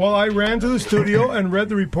course, well, I ran to the studio and read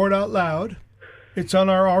the report out loud. It's on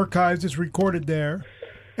our archives. It's recorded there,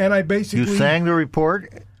 and I basically you sang the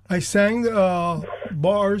report. I sang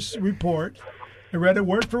Barr's report. I read it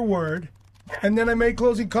word for word, and then I made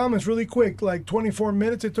closing comments really quick, like 24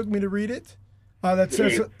 minutes. It took me to read it. That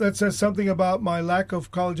says something about my lack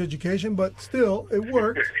of college education, but still, it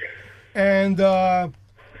worked. And I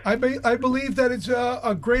believe that it's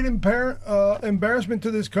a great embarrassment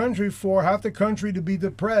to this country for half the country to be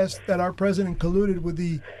depressed that our president colluded with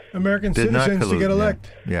the American citizens to get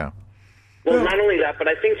elected. Yeah. Well, not only that, but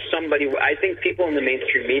I think people in the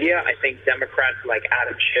mainstream media, I think Democrats like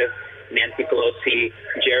Adam Schiff, Nancy Pelosi,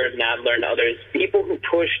 Jared Nadler, and others, people who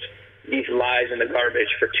pushed these lies in the garbage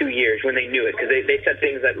for 2 years when they knew it, because they said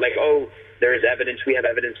things that like, oh, there is evidence, we have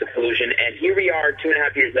evidence of collusion, and here we are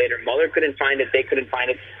 2.5 years later. Mueller couldn't find it, they couldn't find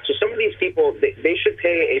it. So some of these people, they should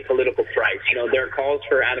pay a political price. There are calls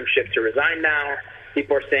for Adam Schiff to resign now.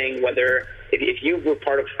 People are saying whether, if you were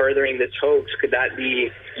part of furthering this hoax, could that be...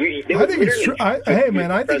 I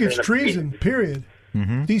think it's treason, period.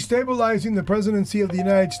 Mm-hmm. Destabilizing the presidency of the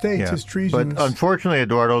United States is treasonous. But unfortunately,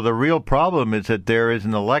 Eduardo, the real problem is that there is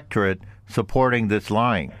an electorate supporting this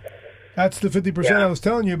lying. That's the 50% I was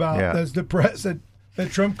telling you about. Yeah. That's the press that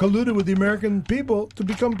Trump colluded with the American people to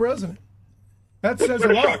become president. That says a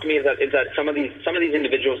lot. What shocked me is that some of these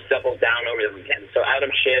individuals doubled down over the weekend. So Adam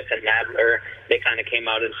Schiff and Nadler, they kind of came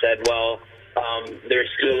out and said, well,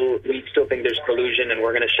 we still think there's collusion and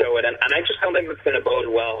we're going to show it. And I just don't think it's going to bode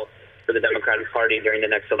well for the Democratic Party during the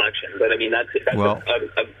next election. But I mean, that's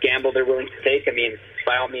a gamble they're willing to take. I mean,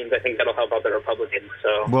 by all means, I think that'll help out the Republicans.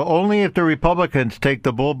 So, well, only if the Republicans take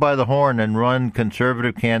the bull by the horn and run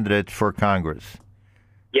conservative candidates for Congress.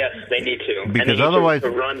 Yes, they need to. Because and they need otherwise, to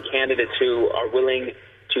run candidates who are willing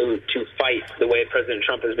to fight the way President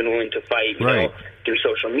Trump has been willing to fight. You know, through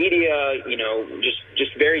social media.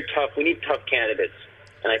 Just very tough. We need tough candidates.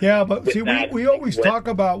 And but see, we always talk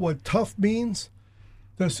about what tough means.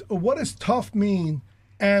 What does tough mean,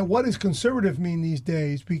 and what does conservative mean these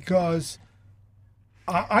days? Because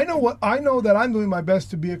I know that I'm doing my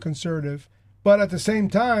best to be a conservative, but at the same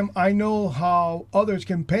time, I know how others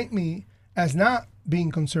can paint me as not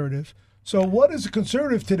being conservative. So, what is a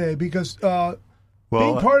conservative today? Because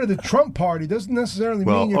being part of the Trump party doesn't necessarily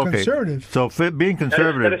mean you're conservative. So, being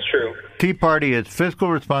conservative, that is true. Tea Party is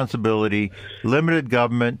fiscal responsibility, limited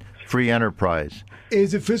government, free enterprise.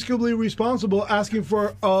 Is it fiscally responsible asking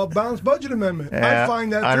for a balanced budget amendment? I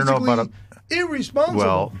find that fiscally irresponsible.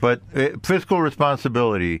 Well, but fiscal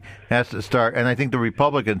responsibility has to start, and I think the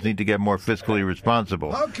Republicans need to get more fiscally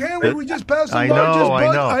responsible. How can we? We just passed the largest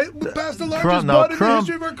budget. We passed the largest budget in the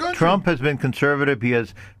history of our country. Trump has been conservative. He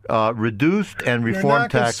has reduced and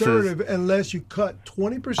reformed taxes. You're not conservative unless you cut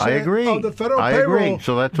 20% of the federal payroll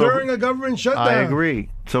payroll during a government shutdown. I agree.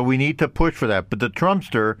 So we need to push for that. But the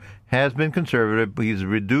Trumpster has been conservative. He's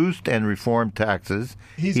reduced and reformed taxes.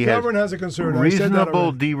 He's governed as a conservative.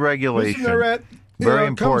 Reasonable deregulation. Listen, very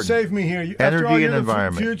important. Come save me here. Energy and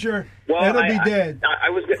environment. Future, it'll be dead. I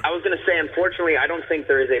was going to say, unfortunately, I don't think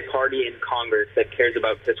there is a party in Congress that cares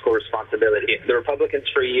about fiscal responsibility. The Republicans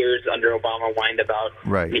for years under Obama whined about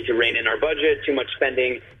need to rein in our budget, too much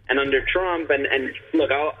spending, and under Trump. And look,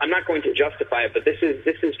 I'm not going to justify it, but this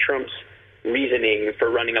is Trump's reasoning for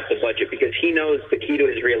running up the budget, because he knows the key to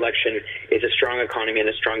his reelection is a strong economy and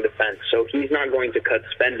a strong defense. So he's not going to cut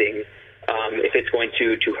spending if it's going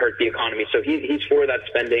to hurt the economy. So he's for that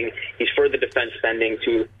spending. He's for the defense spending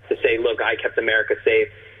to say, look, I kept America safe.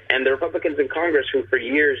 And the Republicans in Congress, who for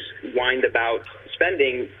years whined about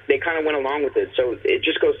spending, they kind of went along with it. So it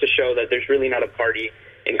just goes to show that there's really not a party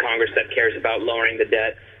in Congress that cares about lowering the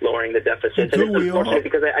debt, lowering the deficit. And it's unfortunate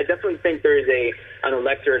because I definitely think there is an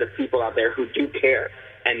electorate of people out there who do care.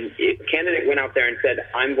 And if a candidate went out there and said,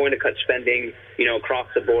 I'm going to cut spending, across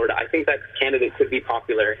the board, I think that candidate could be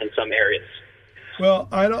popular in some areas. Well,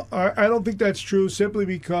 I don't think that's true, simply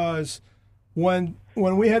because when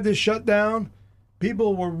we had this shutdown,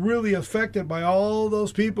 people were really affected by all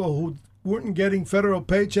those people who weren't getting federal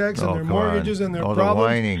paychecks and their mortgages and their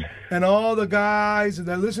problems, and all the guys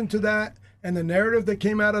that listened to that and the narrative that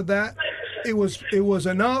came out of that. It was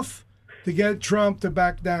enough to get Trump to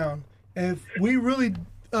back down. And if we really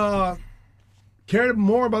cared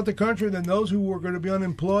more about the country than those who were going to be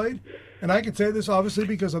unemployed, and I can say this obviously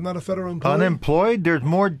because I'm not a federal employee. Unemployed? There's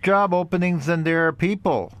more job openings than there are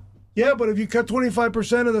people. Yeah, but if you cut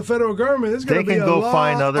 25% of the federal government, it's going to be a lot. They can go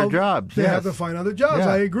find other jobs. They have to find other jobs.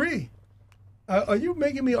 Yeah. I agree. Are you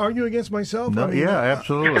making me argue against myself? No,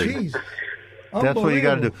 absolutely. Jeez. That's what you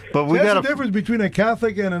got to do. But that's the difference between a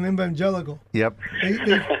Catholic and an evangelical. Yep.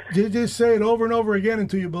 They just say it over and over again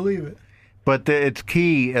until you believe it. But it's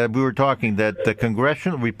key. We were talking that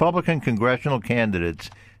the Republican congressional candidates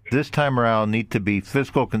this time around need to be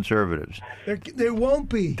fiscal conservatives. They won't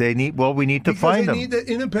be. We need to find them. They need the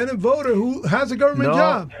independent voter who has a government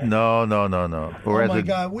job. No. Or my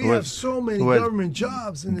God, we have so many government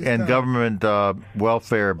jobs in this and town. Government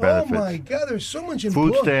welfare benefits. Oh my God, there's so much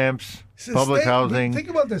food stamps, public housing. Think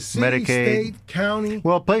about the city, Medicaid, state, county.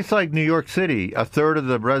 Well, a place like New York City, a third of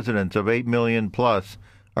the residents of 8 million plus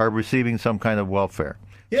are receiving some kind of welfare.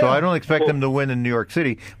 Yeah. So I don't expect them to win in New York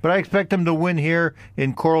City, but I expect them to win here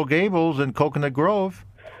in Coral Gables and Coconut Grove.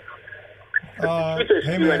 And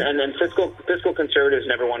fiscal conservatives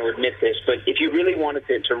never want to admit this, but if you really wanted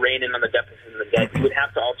to rein in on the deficit and the debt, you would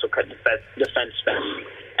have to also cut defense spending.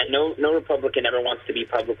 And no Republican ever wants to be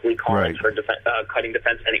publicly calling for cutting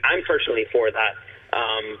defense spending. I'm personally for that,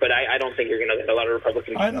 but I don't think you're going to get a lot of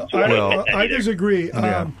Republicans. I disagree.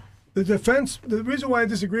 Yeah. The reason why I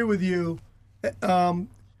disagree with you,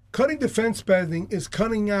 cutting defense spending is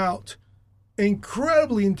cutting out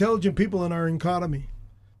incredibly intelligent people in our economy.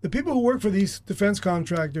 The people who work for these defense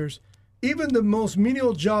contractors, even the most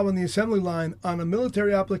menial job on the assembly line on a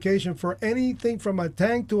military application for anything from a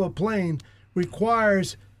tank to a plane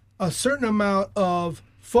requires a certain amount of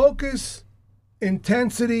focus,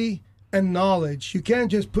 intensity, and knowledge. You can't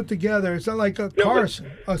just put together, it's not like a car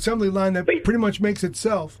assembly line that pretty much makes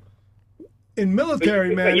itself. In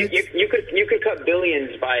military, man, you could cut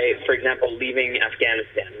billions by, for example, leaving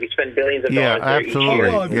Afghanistan. We spend billions of dollars there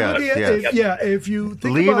each year. If you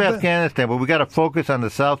think leave about Afghanistan, but we got to focus on the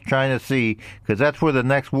South China Sea because that's where the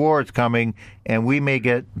next war is coming, and we may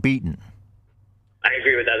get beaten. I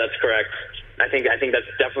agree with that. That's correct. I think that's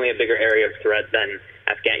definitely a bigger area of threat than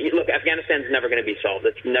Afghanistan. Look, Afghanistan's never going to be solved.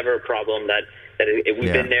 It's never a problem that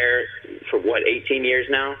we've been there for 18 years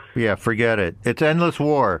now. Yeah, forget it. It's endless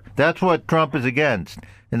war. That's what Trump is against,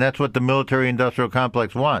 and that's what the military-industrial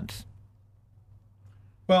complex wants.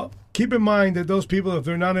 Well, keep in mind that those people, if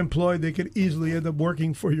they're not employed, they could easily end up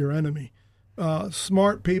working for your enemy.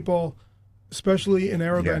 Smart people, especially in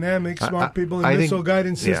aerodynamics, smart people in missile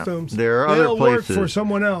guidance systems, there are other places, work for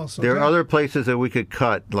someone else. Okay? There are other places that we could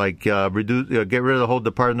cut, like get rid of the whole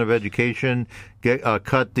Department of Education,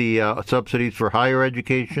 cut the subsidies for higher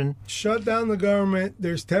education. Shut down the government.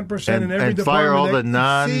 There's 10% in every department. And fire all the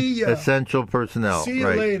non-essential personnel. See you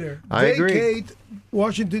later. I agree. Vacate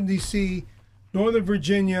Washington, D.C., Northern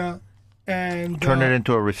Virginia, and turn it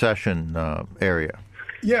into a recession area.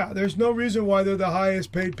 Yeah, there's no reason why they're the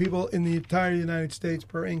highest paid people in the entire United States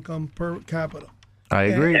per income per capita. I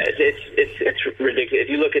agree. It's ridiculous. If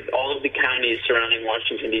you look at all of the counties surrounding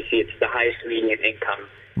Washington, D.C., it's the highest median income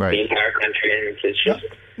in the entire country. And it's just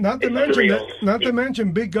not to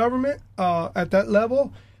mention big government at that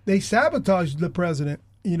level, they sabotage the president.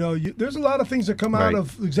 There's a lot of things that come out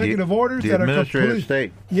of executive orders that are completely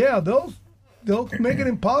state. Yeah, they'll make it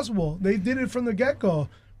impossible. They did it from the get-go.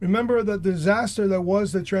 Remember the disaster that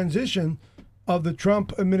was the transition of the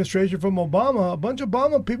Trump administration from Obama. A bunch of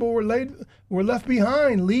Obama people were left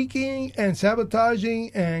behind, leaking and sabotaging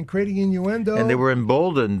and creating innuendo. And they were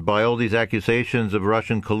emboldened by all these accusations of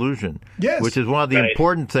Russian collusion. Yes, which is one of the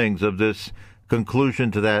important things of this conclusion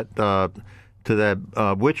to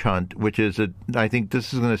that witch hunt. Which is that I think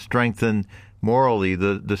this is going to strengthen morally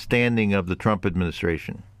the standing of the Trump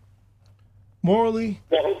administration. Morally.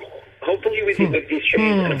 Well, hopefully with these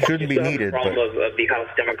changes, and of course, Shouldn't be you still have needed, the problem of the House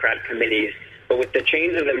Democrat committees. But with the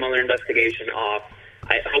change of the Mueller investigation off,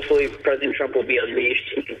 hopefully President Trump will be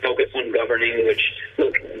unleashed. He can focus on governing, which,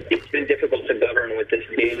 look, it's been difficult to govern with this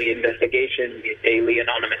daily investigation, these daily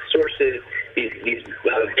anonymous sources, these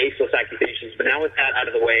baseless accusations. But now with that out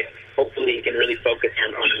of the way, hopefully he can really focus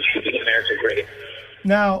on keeping America great.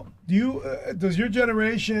 Now, does your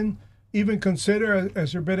generation even consider,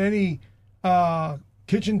 has there been any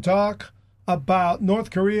kitchen talk about North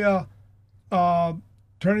Korea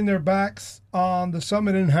turning their backs on the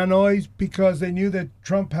summit in Hanoi because they knew that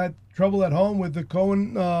Trump had trouble at home with the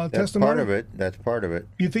Cohen testimony? That's part of it.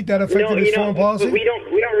 You think that affected his foreign policy? We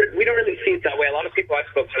don't really see it that way. A lot of people I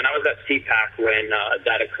spoke to, and I was at CPAC when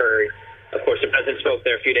that occurred. Of course, the president spoke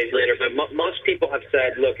there a few days later, but most people have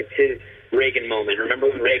said, look, it's his Reagan moment. Remember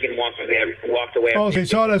when Reagan walked away? Oh, so he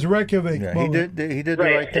saw it as Reykjavik. Yeah, he did the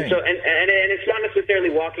right thing. And so, and it's not necessarily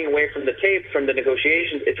walking away from the tape, from the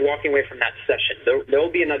negotiations. It's walking away from that session. There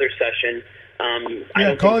will be another session.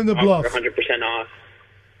 Calling the bluff. 100% off.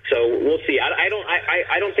 So we'll see. I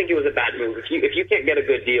don't think it was a bad move. If you can't get a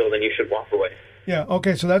good deal, then you should walk away. Yeah.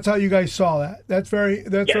 Okay. So that's how you guys saw that. That's very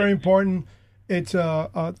important. It's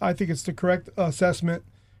I think it's the correct assessment.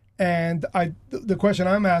 And the question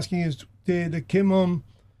I'm asking is, did Kim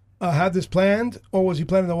have this planned, or was he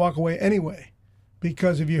planning to walk away anyway?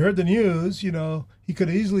 Because if you heard the news, he could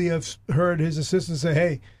easily have heard his assistant say,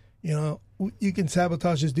 hey, you can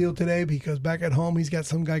sabotage this deal today because back at home he's got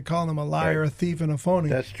some guy calling him a liar, a thief, and a phony.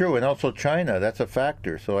 That's true. And also China, that's a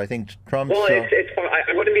factor. So I think Trump's... Well,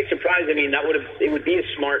 I wouldn't be surprised. I mean, it would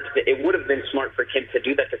have been smart for Kim to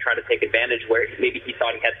do that, to try to take advantage where maybe he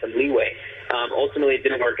thought he had some leeway. Ultimately, it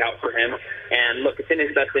didn't work out for him. And look, it's in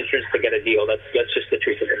his best interest to get a deal. That's just the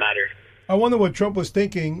truth of the matter. I wonder what Trump was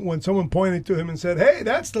thinking when someone pointed to him and said, hey,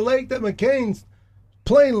 that's the lake that McCain's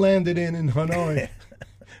plane landed in Hanoi.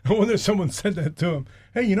 I wonder if someone said that to him.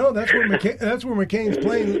 Hey, that's where McCain's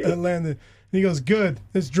plane landed. And he goes, good,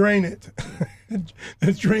 let's drain it.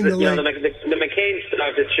 Let's drain the lake. The McCain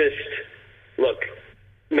stuff, it's just, look,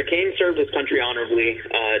 McCain served his country honorably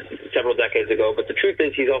several decades ago, but the truth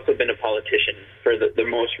is he's also been a politician for the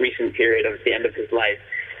most recent period of the end of his life.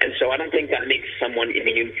 And so I don't think that makes someone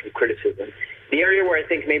immune from criticism. The area where I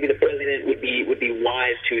think maybe the president would be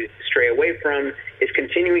wise to stray away from is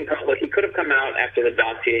continuing. Look, he could have come out after the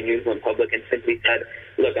dossier news went public and simply said,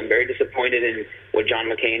 look, I'm very disappointed in what John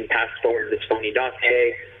McCain passed forward, this phony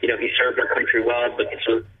dossier. He served our country well, but this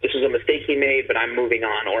was a mistake he made, but I'm moving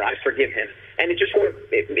on, or I forgive him. And it just would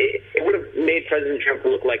have made President Trump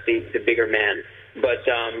look like the bigger man. But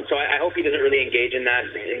so I hope he doesn't really engage in that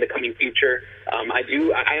in the coming future.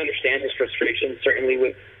 I understand his frustration, certainly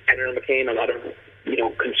with Senator McCain. A lot of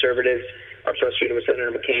conservatives are frustrated with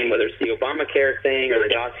Senator McCain, whether it's the Obamacare thing or the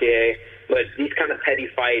dossier. But these kind of petty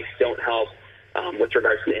fights don't help with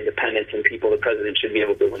regards to independence and people the president should be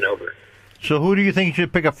able to win over. So who do you think you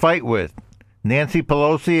should pick a fight with? Nancy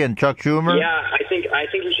Pelosi and Chuck Schumer? Yeah, I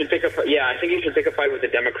think you should pick a fight with the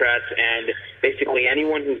Democrats and basically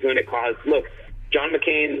anyone who's going to cause. Look, John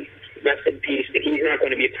McCain, rest in peace. He's not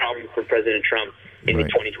going to be a problem for President Trump in the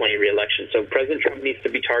 2020 reelection. So President Trump needs to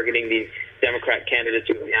be targeting these Democrat candidates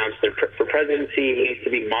who announced for presidency. He needs to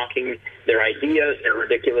be mocking their ideas, their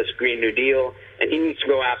ridiculous Green New Deal, and he needs to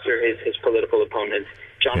go after his political opponents.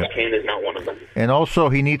 John McCain is not one of them. And also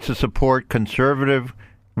he needs to support conservative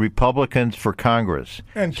Republicans for Congress.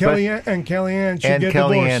 And Kellyanne should get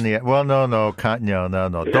divorced. Yeah. Well, no.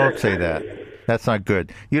 Don't say that. That's not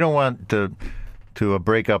good. You don't want to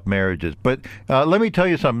break up marriages. But let me tell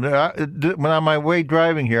you something. When on my way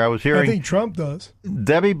driving here, I was hearing... I think Trump does.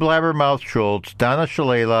 Debbie Blabbermouth Schultz, Donna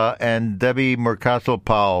Shalala, and Debbie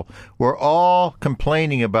Murcaso-Powell were all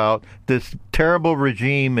complaining about this terrible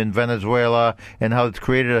regime in Venezuela and how it's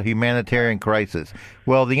created a humanitarian crisis.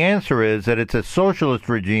 Well, the answer is that it's a socialist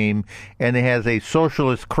regime and it has a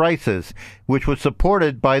socialist crisis, which was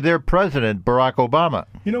supported by their president, Barack Obama.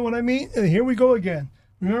 You know what I mean? Here we go again.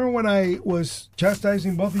 Remember when I was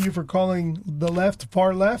chastising both of you for calling the left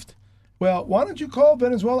far left? Well, why don't you call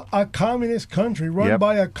Venezuela a communist country run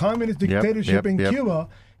by a communist dictatorship in Cuba?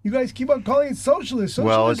 You guys keep on calling it socialist.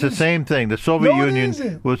 Well, it's the same thing. The Soviet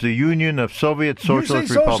Union was the union of Soviet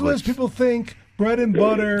socialist republics. Socialist, people think bread and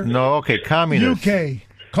butter. No, okay, communist. UK.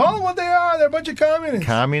 Call them what they are. They're a bunch of communists.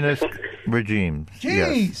 Communist regimes. Jeez.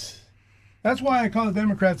 Yes. That's why I call the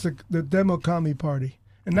Democrats the Demo-Commie Party.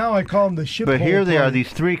 And now I call them the shithole. But here they are.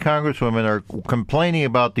 These three congresswomen are complaining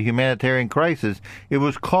about the humanitarian crisis. It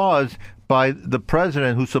was caused by the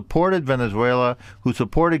president who supported Venezuela, who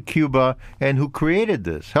supported Cuba, and who created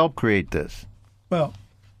this, helped create this. Well,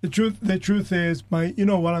 the truth is, you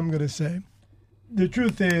know what I'm going to say. the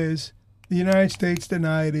truth is, the United States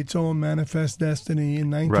denied its own manifest destiny in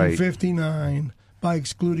 1959 by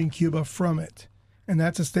excluding Cuba from it. And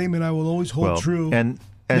that's a statement I will always hold true. And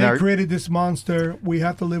they created this monster. We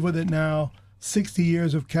have to live with it now. 60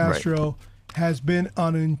 years of Castro has been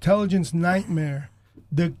an intelligence nightmare.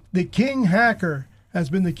 The king hacker has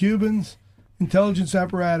been the Cubans' intelligence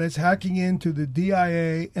apparatus hacking into the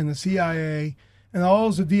DIA and the CIA. And all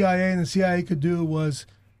the DIA and the CIA could do was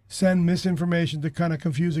send misinformation to kind of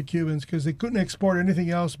confuse the Cubans because they couldn't export anything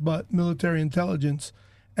else but military intelligence.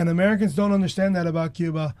 And Americans don't understand that about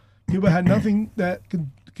Cuba. Cuba had nothing that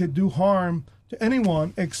could do harm to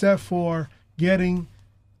anyone except for getting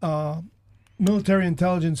military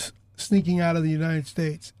intelligence sneaking out of the United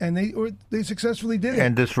States. And they successfully did it.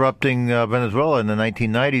 And disrupting Venezuela in the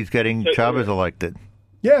 1990s, getting Chavez elected.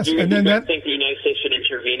 Yes, do you and then think the United States should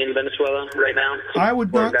intervene in Venezuela right now?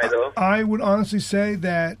 I would honestly say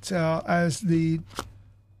that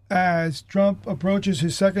as Trump approaches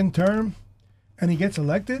his second term and he gets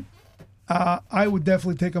elected, I would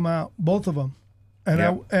definitely take them out, both of them,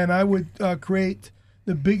 and I would create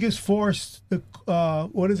the biggest force.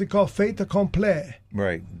 What is it called? Fait accompli.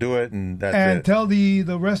 Right. Do it, and that's it. And tell the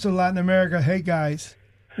rest of Latin America, hey guys,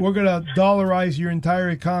 we're gonna dollarize your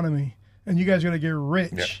entire economy. And you guys are going to get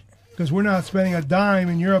rich because we're not spending a dime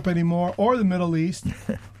in Europe anymore or the Middle East.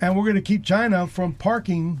 And we're going to keep China from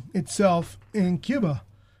parking itself in Cuba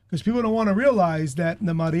because people don't want to realize that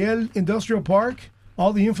the Mariel Industrial Park,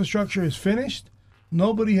 all the infrastructure is finished.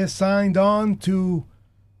 Nobody has signed on to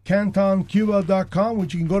CantonCuba.com,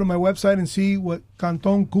 which you can go to my website and see what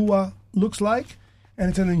Canton Cuba looks like.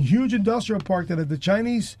 And it's a huge industrial park that if the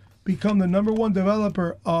Chinese become the number one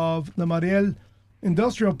developer of the Mariel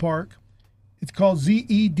Industrial Park, it's called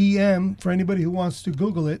ZEDM for anybody who wants to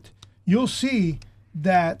Google it. You'll see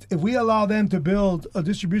that if we allow them to build a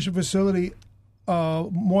distribution facility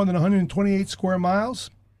more than 128 square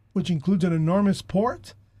miles, which includes an enormous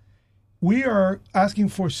port, we are asking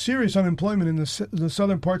for serious unemployment in the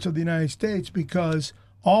southern parts of the United States because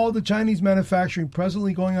all the Chinese manufacturing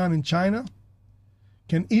presently going on in China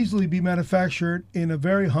can easily be manufactured in a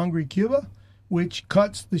very hungry Cuba, which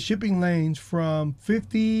cuts the shipping lanes from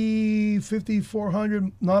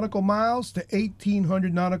 5,400 nautical miles to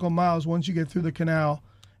 1,800 nautical miles once you get through the canal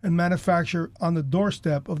and manufacture on the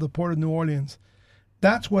doorstep of the Port of New Orleans.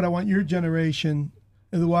 That's what I want your generation,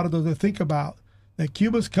 Eduardo, to think about, that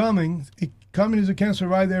Cuba's coming. Communism can't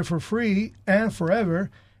survive there for free and forever,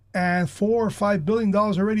 and $4 or $5 billion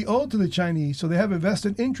already owed to the Chinese. So they have a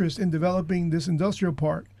vested interest in developing this industrial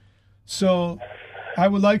park. So I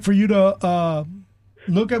would like for you to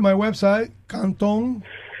look at my website,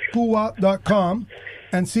 CantonCuba.com,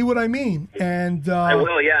 and see what I mean. And I will,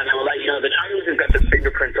 and I will let you know. The Chinese have got their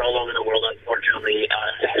fingerprints all over the world, unfortunately,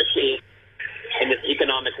 especially in this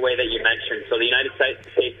economic way that you mentioned. So the United States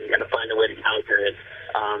is going to find a way to counter it,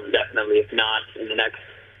 definitely, if not in the next,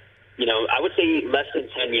 I would say less than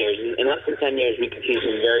 10 years. In less than 10 years, we could see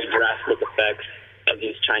some very drastic effects of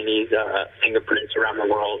these Chinese fingerprints around the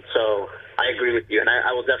world. So I agree with you, and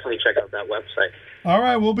I will definitely check out that website. All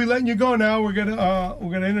right, we'll be letting you go now. We're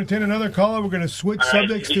gonna entertain another caller. We're gonna switch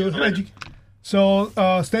subjects to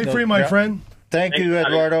so stay free, my friend. Thank you,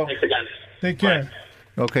 Eduardo. Thanks again. Take care. Bye.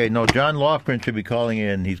 Okay, no, John Lofgren should be calling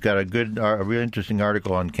in. He's got a really interesting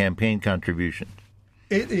article on campaign contributions.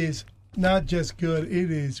 It is not just good;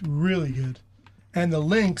 it is really good, and the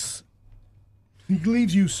links. He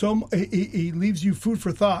leaves you he leaves you food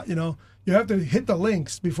for thought. You have to hit the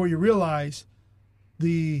links before you realize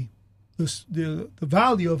the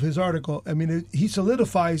value of his article. I mean, he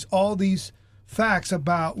solidifies all these facts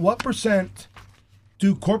about what percent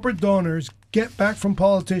do corporate donors get back from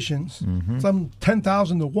politicians, some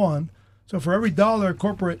 10,000 to 1. So for every dollar a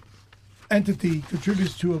corporate entity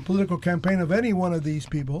contributes to a political campaign of any one of these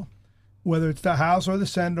people, whether it's the House or the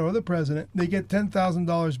Senate or the President, they get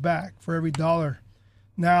 $10,000 back for every dollar.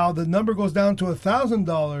 Now, the number goes down to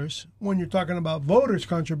 $1,000 when you're talking about voters'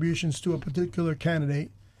 contributions to a particular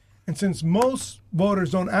candidate. And since most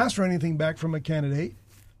voters don't ask for anything back from a candidate,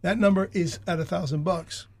 that number is at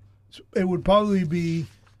 $1,000. So it would probably be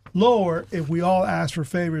lower if we all ask for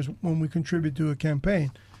favors when we contribute to a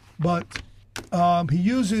campaign. But he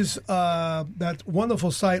uses that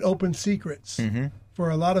wonderful site, Open Secrets, for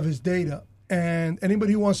a lot of his data. And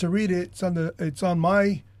anybody who wants to read it, it's on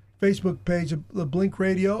my Facebook page, the Blink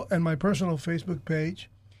Radio, and my personal Facebook page.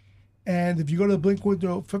 And if you go to the Blink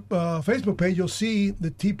Radio Facebook page, you'll see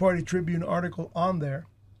the Tea Party Tribune article on there.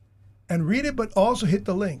 And read it, but also hit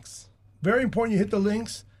the links. Very important you hit the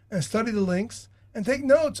links and study the links and take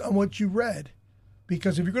notes on what you read.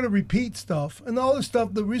 Because if you're going to repeat stuff and all this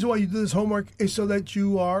stuff, the reason why you do this homework is so that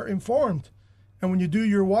you are informed. And when you do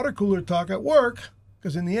your water cooler talk at work,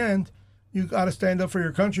 because in the end, you got to stand up for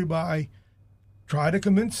your country by try to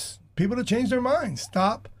convince people to change their minds.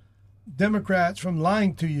 Stop Democrats from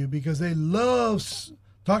lying to you because they love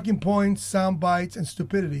talking points, sound bites, and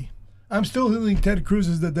stupidity. I'm still hearing Ted Cruz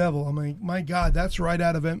is the devil. I'm like, my God, that's right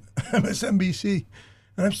out of MSNBC.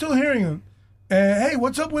 And I'm still hearing him. And hey,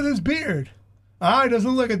 what's up with his beard? He doesn't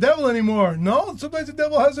look like a devil anymore. No, sometimes the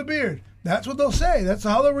devil has a beard. That's what they'll say. That's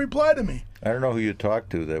how they'll reply to me. I don't know who you talk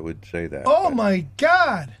to that would say that. Oh, my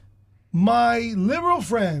God. My liberal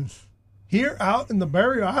friends here out in the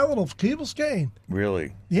barrier island of Key Biscayne.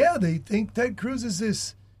 Really? Yeah, they think Ted Cruz is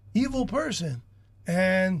this evil person.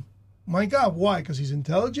 And, my God, why? Because he's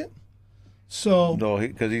intelligent? So No,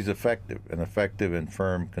 because he's effective. An effective and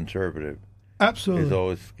firm conservative absolutely is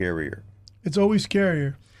always scarier. It's always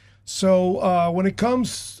scarier. So when it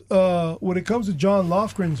comes to John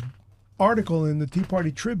Lofgren's article in the Tea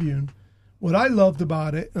Party Tribune, what I loved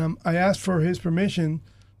about it, I asked for his permission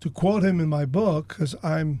to quote him in my book because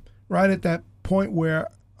I'm right at that point where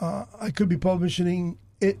I could be publishing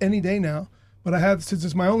it any day now. But I have, since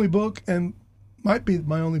it's my only book and might be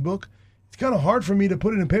my only book, it's kind of hard for me to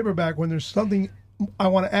put it in paperback when there's something I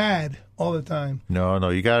want to add all the time. No,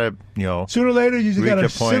 you got to, Sooner or later, you just got to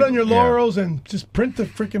sit on your laurels and just print the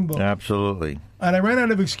freaking book. Absolutely. And I ran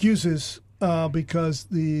out of excuses because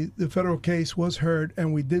the federal case was heard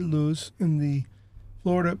and we did lose in the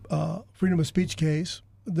Florida freedom of speech case,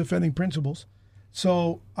 defending principles.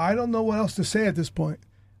 So I don't know what else to say at this point.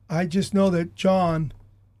 I just know that John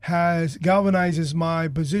galvanizes my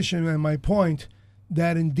position and my point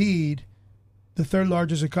that indeed the third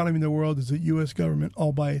largest economy in the world is the U.S. government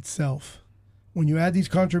all by itself. When you add these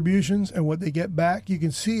contributions and what they get back, you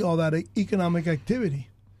can see all that economic activity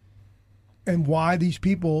and why these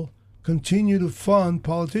people continue to fund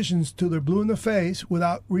politicians till they're blue in the face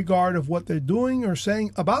without regard of what they're doing or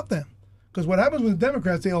saying about them. Because what happens with the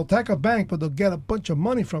Democrats, they'll attack a bank, but they'll get a bunch of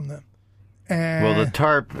money from them. And well, the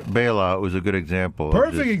TARP bailout was a good example.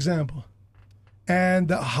 Perfect example. And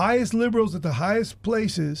the highest liberals at the highest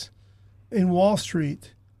places in Wall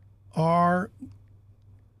Street are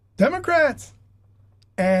Democrats.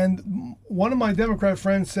 And one of my Democrat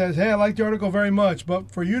friends says, hey, I like the article very much, but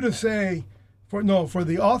for you to say, for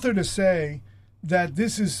the author to say that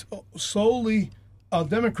this is solely a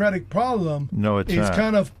Democratic problem, no, it's not.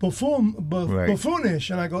 Kind of buffoonish.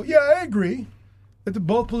 And I go, yeah, I agree that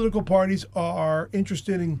both political parties are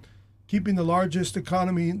interested in keeping the largest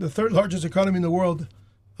economy, the third largest economy in the world,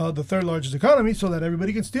 the third largest economy, so that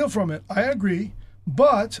everybody can steal from it. I agree.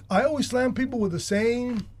 But I always slam people with the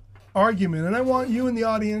same argument. And I want you in the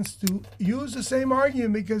audience to use the same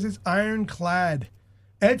argument because it's ironclad.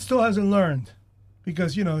 Ed still hasn't learned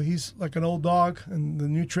because, he's like an old dog and the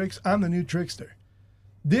new tricks. I'm the new trickster.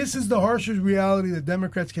 This is the harshest reality that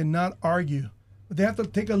Democrats cannot argue. But they have to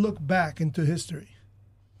take a look back into history.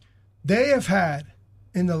 They have had,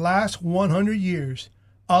 in the last 100 years,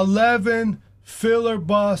 11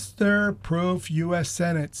 filibuster-proof U.S.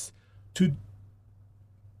 Senates to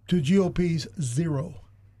GOP's zero.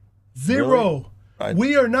 Zero. Really?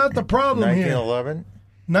 We are not the problem 1911? here.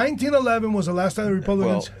 1911 was the last time the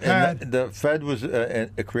Republicans had. The Fed was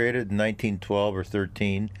created in 1912 or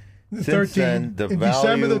 13. Since 13. Then, in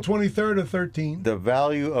December the 23rd of 13. The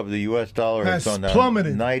value of the U.S. dollar has gone down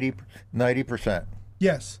plummeted 90%.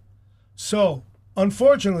 Yes. So,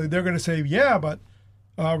 unfortunately, they're going to say, yeah, but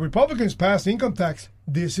Republicans passed income tax.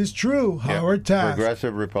 This is true. Howard Taft.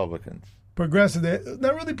 Progressive Republicans. Progressive.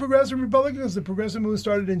 Not really progressive Republicans. The progressive movement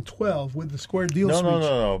started in 12 with the Square Deal speech.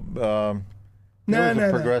 No. There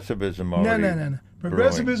was progressivism already. No.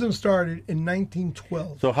 Progressivism started in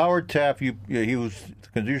 1912. So Howard Taft, he was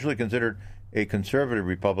usually considered a conservative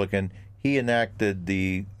Republican. He enacted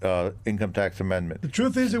the income tax amendment. The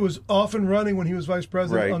truth is, it was off and running when he was vice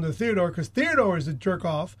president under Theodore, because Theodore is the jerk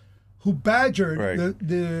off who badgered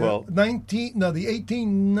the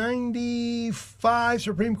 1895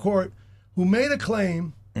 Supreme Court, who made a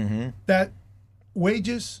claim that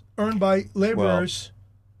wages earned by laborers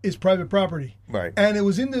is private property. Right. And it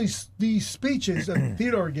was in these speeches that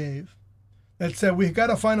Theodore gave that said we got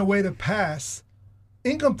to find a way to pass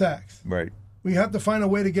income tax. Right. We have to find a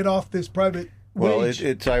way to get off this private wage. Well,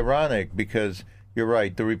 it's ironic because you're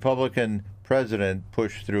right. The Republican president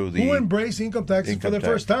pushed through the... Who embraced income taxes for the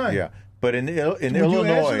first time? Yeah. But in Illinois... Would you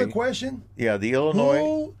answer the question? Yeah, the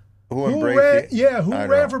Illinois... Who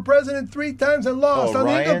ran for president 3 times and lost on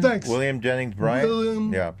the income tax? William Jennings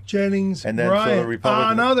Bryan. Jennings and then Bryan. So the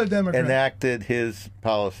Republicans another Democrat enacted his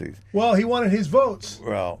policies. Well, he wanted his votes.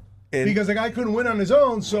 Well, because the guy couldn't win on his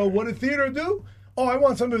own. So what did Theodore do? Oh, I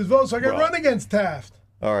want some of his votes so I can run against Taft.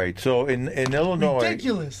 All right. So in Illinois,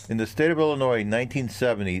 ridiculous. In the state of Illinois, in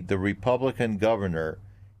 1970, the Republican governor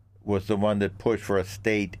was the one that pushed for a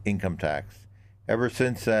state income tax. Ever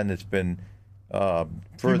since then, it's been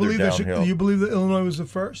further downhill. You believe that Illinois was the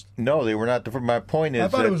first? No, they were not the first. My point is, I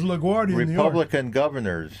thought it was LaGuardia. Republican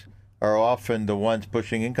governors are often the ones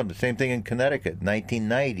pushing income. The same thing in Connecticut.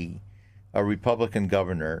 1990, a Republican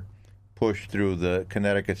governor pushed through the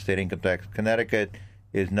Connecticut state income tax. Connecticut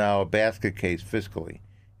is now a basket case fiscally,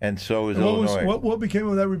 and so is Illinois. What became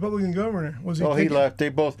of that Republican governor? Was he? Oh, he left. They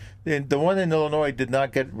both. The one in Illinois did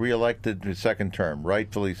not get reelected to second term,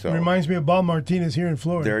 rightfully so. It reminds me of Bob Martinez here in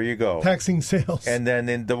Florida. There you go. Taxing sales. And then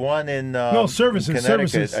in the one in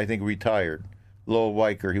Connecticut, I think retired. Lowell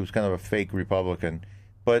Weicker, he was kind of a fake Republican.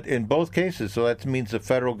 But in both cases, so that means the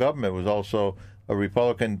federal government was also a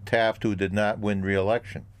Republican, Taft, who did not win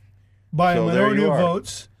re-election. By a minority of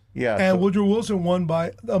votes. Yeah. And Woodrow Wilson won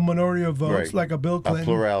by a minority of votes, right. like a Bill Clinton. A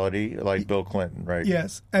plurality, like Bill Clinton, right?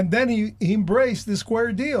 Yes. And then he embraced the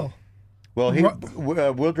square deal. Well,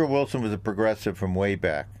 Woodrow Wilson was a progressive from way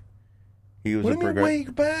back. He was way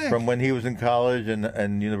back? From when he was in college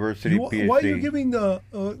and university, PhD. Why are you giving the...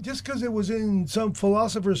 just because it was in some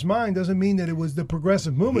philosopher's mind doesn't mean that it was the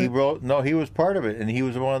progressive movement. He was part of it, and he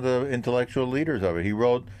was one of the intellectual leaders of it. He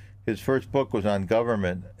wrote... His first book was on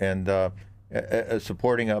government and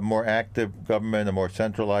supporting a more active government, a more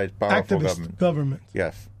centralized, powerful government.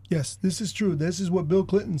 Yes. Yes, this is true. This is what Bill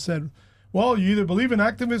Clinton said. Well, you either believe in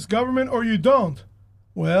activist government or you don't.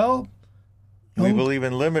 Well... We believe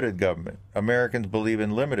in limited government. Americans believe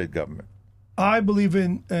in limited government. I believe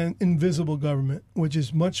in an invisible government, which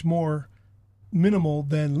is much more minimal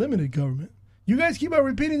than limited government. You guys keep on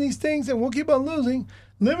repeating these things, and we'll keep on losing.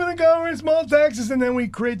 Limited government, small taxes, and then we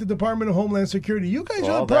create the Department of Homeland Security. You guys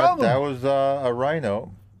are the problem. That was a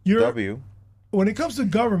rhino. W. When it comes to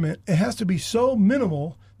government, it has to be so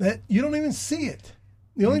minimal that you don't even see it.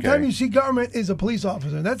 The only time you see government is a police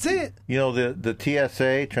officer. That's it. You know, the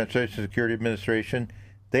TSA, Transportation Security Administration,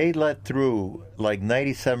 they let through like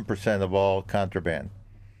 97% of all contraband.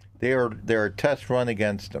 There are tests run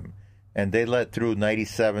against them, and they let through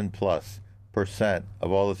 97+%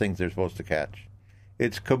 of all the things they're supposed to catch.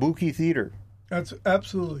 It's kabuki theater. That's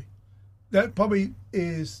absolutely. That probably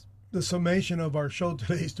is the summation of our show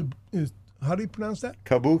today. Is how do you pronounce that?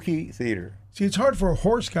 Kabuki theater. See, it's hard for a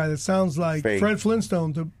horse guy that sounds like Fake. Fred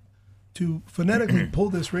Flintstone to phonetically pull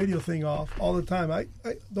this radio thing off all the time. I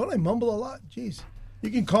mumble a lot? Jeez. You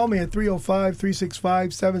can call me at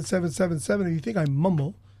 305-365-7777 if you think I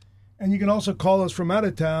mumble. And you can also call us from out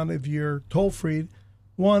of town if you're toll-free,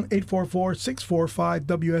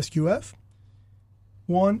 1-844-645-WSQF,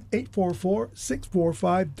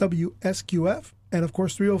 1-844-645-WSQF, and, of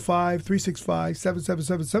course,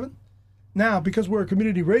 305-365-7777. Now, because we're a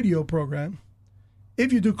community radio program,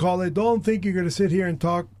 if you do call it, don't think you're going to sit here and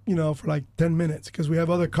talk, for like 10 minutes because we have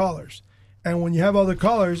other callers. And when you have other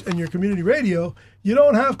callers and your community radio, you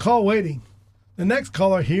don't have call waiting. The next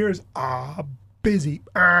caller here is busy.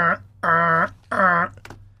 And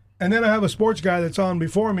then I have a sports guy that's on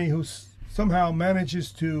before me who somehow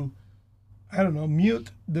manages to, mute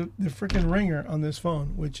the freaking ringer on this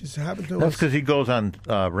phone, which has happened to us. That's because he goes on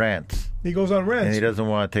rants. He goes on rants. And he doesn't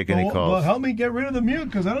want to take any calls. Well, help me get rid of the mute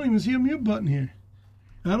because I don't even see a mute button here.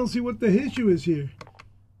 I don't see what the issue is here.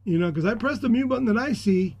 Because I press the mute button that I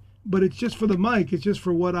see, but it's just for the mic. It's just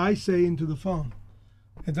for what I say into the phone.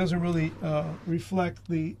 It doesn't really reflect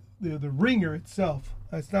the ringer itself.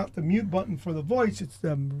 It's not the mute button for the voice. It's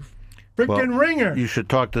the freaking ringer. You should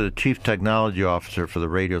talk to the chief technology officer for the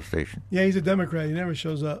radio station. Yeah, he's a Democrat. He never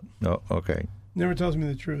shows up. Oh, okay. Never tells me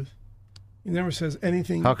the truth. He never says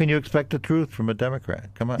anything. How can you expect the truth from a Democrat?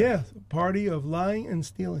 Come on. Yeah, a party of lying and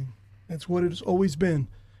stealing. That's what it's always been.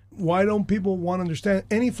 Why don't people want to understand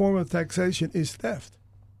any form of taxation is theft?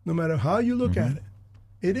 No matter how you look at it.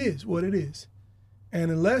 It is what it is.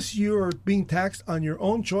 And unless you're being taxed on your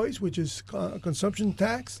own choice, which is a consumption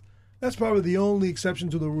tax, that's probably the only exception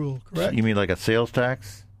to the rule, correct? You mean like a sales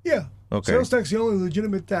tax? Yeah. Okay. Sales tax is the only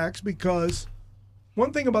legitimate tax because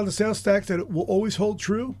one thing about the sales tax that it will always hold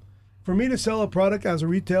true, for me to sell a product as a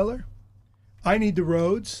retailer, I need the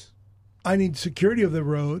roads, I need security of the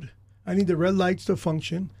road, I need the red lights to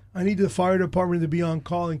function, I need the fire department to be on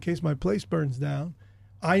call in case my place burns down,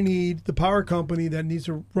 I need the power company that needs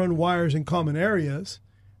to run wires in common areas,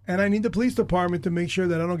 and I need the police department to make sure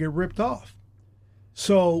that I don't get ripped off.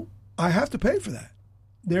 So I have to pay for that.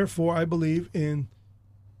 Therefore, I believe in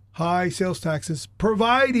high sales taxes,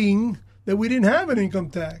 providing that we didn't have an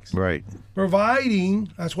income tax. Right.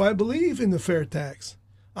 That's why I believe in the fair tax.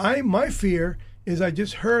 My fear is I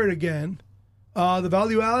just heard again the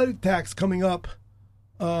value-added tax coming up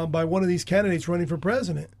by one of these candidates running for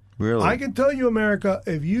president. Really? I can tell you, America,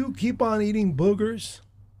 if you keep on eating boogers,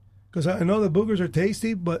 because I know that boogers are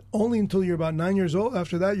tasty, but only until you're about 9 years old.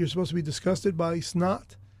 After that, you're supposed to be disgusted by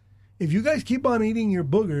snot. If you guys keep on eating your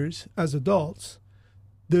boogers as adults,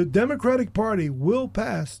 the Democratic Party will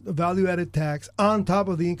pass a value-added tax on top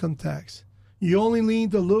of the income tax. You only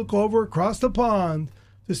need to look over across the pond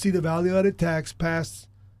to see the value-added tax passed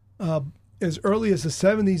as early as the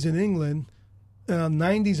 70s in England,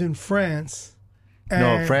 90s in France.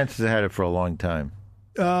 No, France has had it for a long time.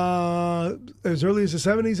 As early as the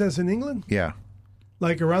 70s as in England? Yeah.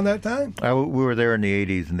 Like around that time? We were there in the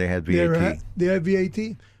 80s, and they had VAT. They had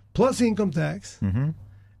VAT, plus income tax. Mm-hmm.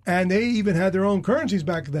 And they even had their own currencies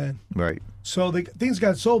back then. Right. So things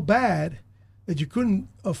got so bad that you couldn't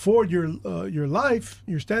afford your life,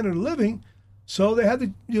 your standard of living. So they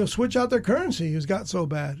had to switch out their currency. It got so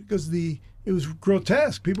bad because it was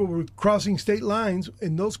grotesque. People were crossing state lines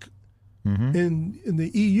in those. Mm-hmm. In the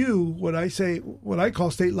EU, what I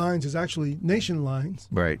call state lines is actually nation lines.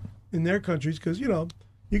 Right. In their countries, because you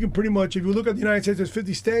can pretty much, if you look at the United States, there's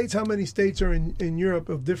 50 states. How many states are in Europe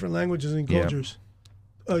of different languages and cultures?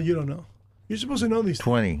 You don't know. You're supposed to know these.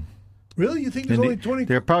 20. Really? You think there's only 20?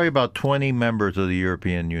 There are probably about 20 members of the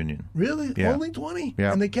European Union. Really? Yeah. Only 20?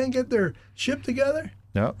 Yeah. And they can't get their ship together?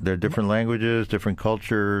 No, they're different languages, different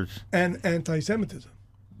cultures, and anti-Semitism.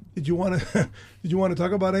 Did you want to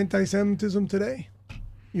talk about anti-Semitism today?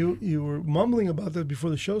 You were mumbling about that before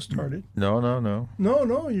the show started. No.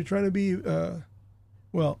 No. You're trying to be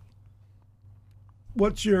well.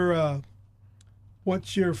 What's your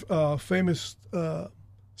famous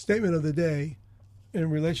statement of the day in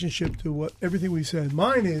relationship to everything we said?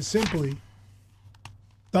 Mine is simply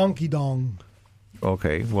donkey dong.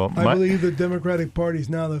 Okay, well, I believe the Democratic Party is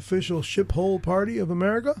now the official shiphole party of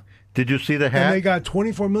America. Did you see the hat? And they got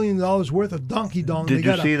 $24 million worth of donkey dong. Did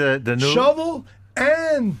you see the new shovel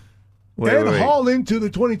and haul into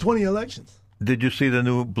the 2020 elections? Did you see the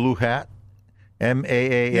new blue hat?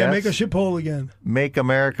 MAAS. Yeah, make a shiphole again. Make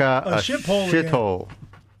America a shithole.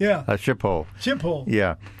 Yeah, a shiphole. Shiphole.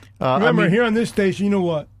 Yeah. Remember, here on this station, you know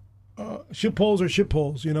what? Shipholes are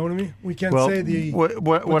shipholes. You know what I mean? We can't say the.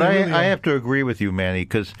 What I have to agree with you, Manny,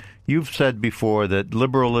 because you've said before that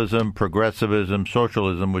liberalism, progressivism,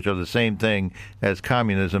 socialism, which are the same thing as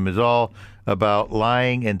communism, is all about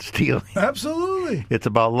lying and stealing. Absolutely. It's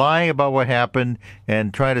about lying about what happened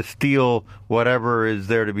and trying to steal whatever is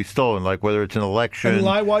there to be stolen, like whether it's an election. And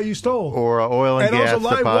lie why you stole. Or oil and gas also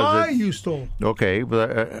lie deposits. why you stole. Okay,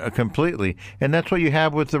 completely. And that's what you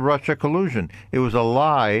have with the Russia collusion. It was a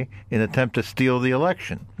lie in an attempt to steal the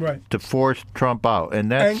election. Right. To force Trump out.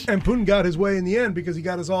 And Putin got his way in the end because he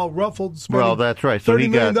got us all ruffled. Well, that's right. So $30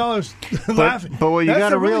 million laughing. But what you got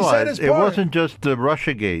to realize, it part. wasn't just the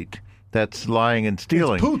Russiagate that's lying and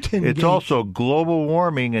stealing. It's Putin. It's also global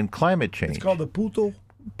warming and climate change. It's called the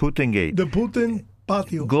Putin-gate. The Putin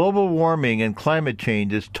patio. Global warming and climate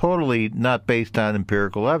change is totally not based on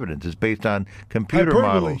empirical evidence. It's based on computer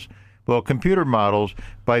models. Well, computer models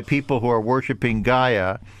by people who are worshiping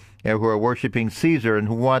Gaia and who are worshiping Caesar and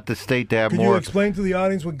who want the state to have more. Can you explain to the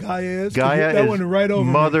audience what Gaia is? Gaia that is went right over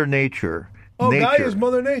Mother Nature. Oh, Gaia is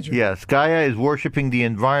Mother Nature. Yes, Gaia is worshiping the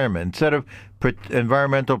environment. Instead of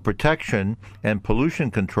environmental protection and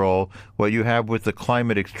pollution control, what you have with the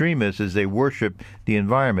climate extremists is they worship the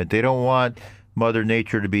environment. They don't want Mother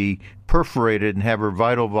Nature to be perforated and have her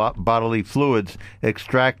vital bodily fluids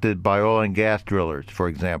extracted by oil and gas drillers, for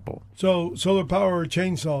example. So solar power or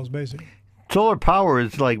chainsaws, basically. Solar power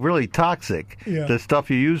is like really toxic. Yeah. The stuff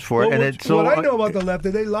you use for it, and it's so. What I know about the left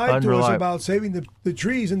is they lied to us unreliable. about saving the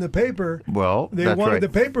trees and the paper. Well, they that's wanted right. the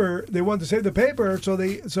paper. They wanted to save the paper, so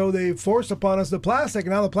they forced upon us the plastic,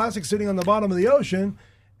 and now the plastic's sitting on the bottom of the ocean,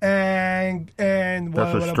 and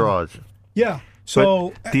that's with straws. Yeah.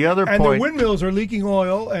 So but the other and point, the windmills are leaking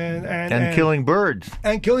oil and killing birds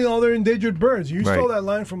and killing all their endangered birds. You right. stole that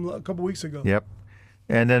line from a couple weeks ago. Yep.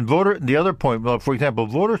 And then the other point, well, for example,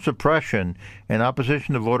 voter suppression and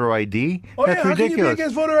opposition to voter ID, that's ridiculous. How can you be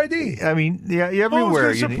against voter ID? I mean, yeah, everywhere.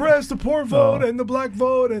 It's going to suppress the poor vote and the black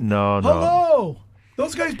vote. And, no. Hello!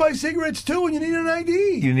 Those guys buy cigarettes too, and you need an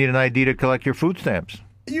ID. You need an ID to collect your food stamps.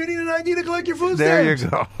 You need an ID to collect your food there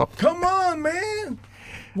stamps. There you go. Come on, man.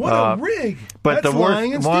 What a rig. But that's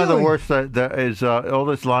lying and stealing. One of the worst that is all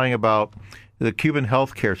this lying about the Cuban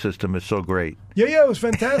healthcare system is so great. Yeah, it was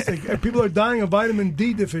fantastic. People are dying of vitamin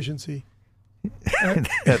D deficiency.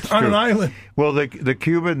 That's on true. An island. Well, the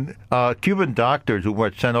Cuban doctors who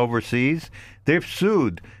were sent overseas, they've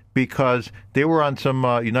sued because they were on some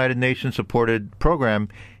United Nations supported program,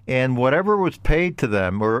 and whatever was paid to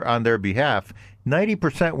them or on their behalf,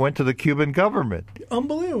 90% went to the Cuban government.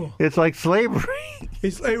 Unbelievable. It's like slavery.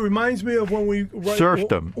 It reminds me of when we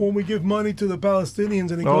serfdom. When we give money to the Palestinians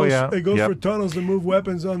and it goes for tunnels to move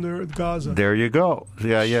weapons under Gaza. There you go.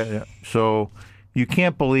 Yeah. So you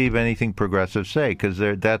can't believe anything progressives say because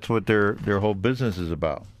that's what their whole business is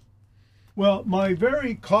about. Well, my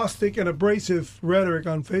very caustic and abrasive rhetoric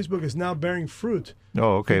on Facebook is now bearing fruit.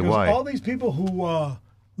 Oh, okay. Because why? all these people who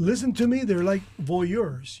listen to me, they're like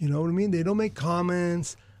voyeurs. You know what I mean? They don't make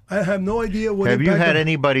comments. I have no idea what. Have you had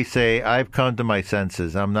anybody say, "I've come to my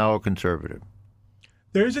senses. I'm now a conservative"?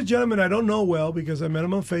 There's a gentleman I don't know well because I met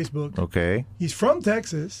him on Facebook. Okay. He's from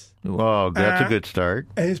Texas. Well, that's a good start.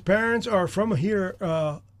 And his parents are from here.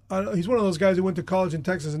 He's one of those guys who went to college in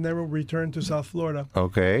Texas and never returned to South Florida.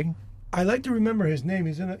 Okay. I like to remember his name.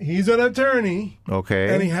 He's an attorney.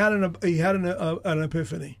 Okay. And he had an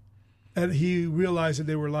epiphany. And he realized that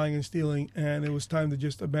they were lying and stealing, and it was time to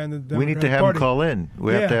just abandon the Democratic We need to have Party. him call in.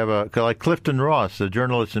 We have to have like Clifton Ross, the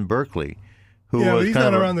journalist in Berkeley, but he's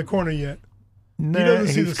not around the corner yet. Nah, he doesn't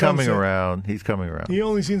see the he's coming sunset. around. He's coming around. He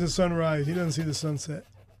only sees the sunrise. He doesn't see the sunset.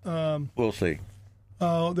 We'll see.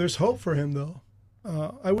 There's hope for him, though.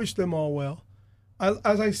 I wish them all well.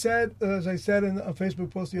 As I said in a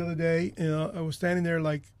Facebook post the other day, I was standing there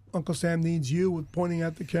like Uncle Sam Needs You, pointing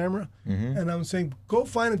at the camera, and I'm saying, go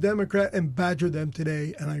find a Democrat and badger them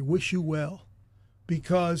today, and I wish you well,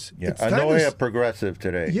 because it's time a progressive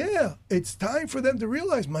today. Yeah, it's time for them to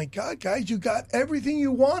realize, my God, guys, you got everything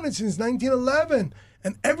you wanted since 1911,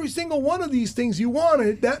 and every single one of these things you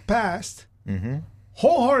wanted that passed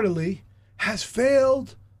wholeheartedly has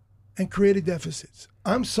failed and created deficits.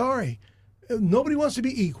 I'm sorry. Nobody wants to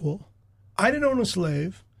be equal. I didn't own a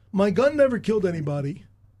slave. My gun never killed anybody.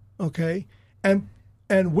 Okay? And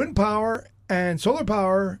wind power and solar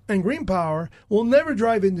power and green power will never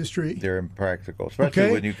drive industry. They're impractical,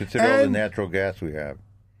 especially when you consider all the natural gas we have.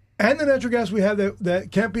 And the natural gas we have that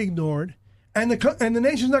can't be ignored. And the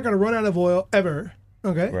nation's not going to run out of oil ever.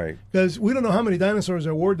 Okay? Right. Because we don't know how many dinosaurs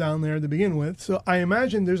there were down there to begin with. So I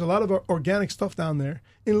imagine there's a lot of organic stuff down there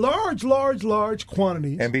in large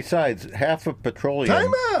quantities. And besides, half of petroleum...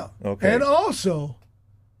 Time out! Okay. And also,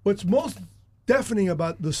 what's most deafening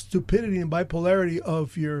about the stupidity and bipolarity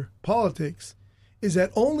of your politics is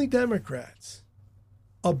that only Democrats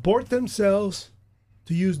abort themselves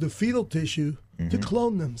to use the fetal tissue to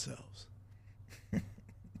clone themselves.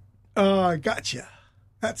 Gotcha.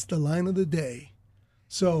 That's the line of the day.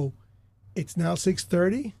 So it's now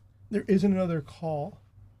 6:30. There isn't another call.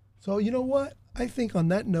 So you know what? I think on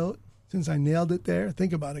that note, since I nailed it there,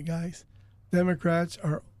 think about it, guys. Democrats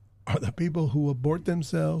are the people who abort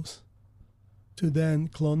themselves to then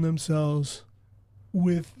clone themselves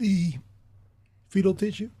with the fetal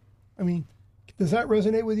tissue. I mean, does that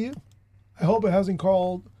resonate with you? I hope it hasn't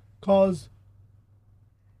caused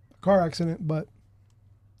a car accident, but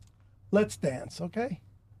let's dance, okay?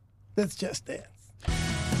 Let's just dance.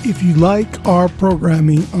 If you like our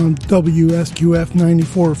programming on WSQF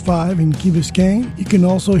 94.5 in Key Biscayne, you can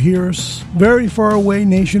also hear us very far away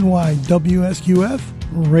nationwide,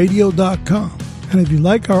 WSQFradio.com. And if you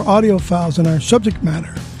like our audio files and our subject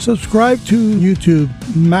matter, subscribe to YouTube,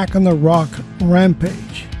 Mac on the Rock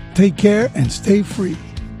Rampage. Take care and stay free.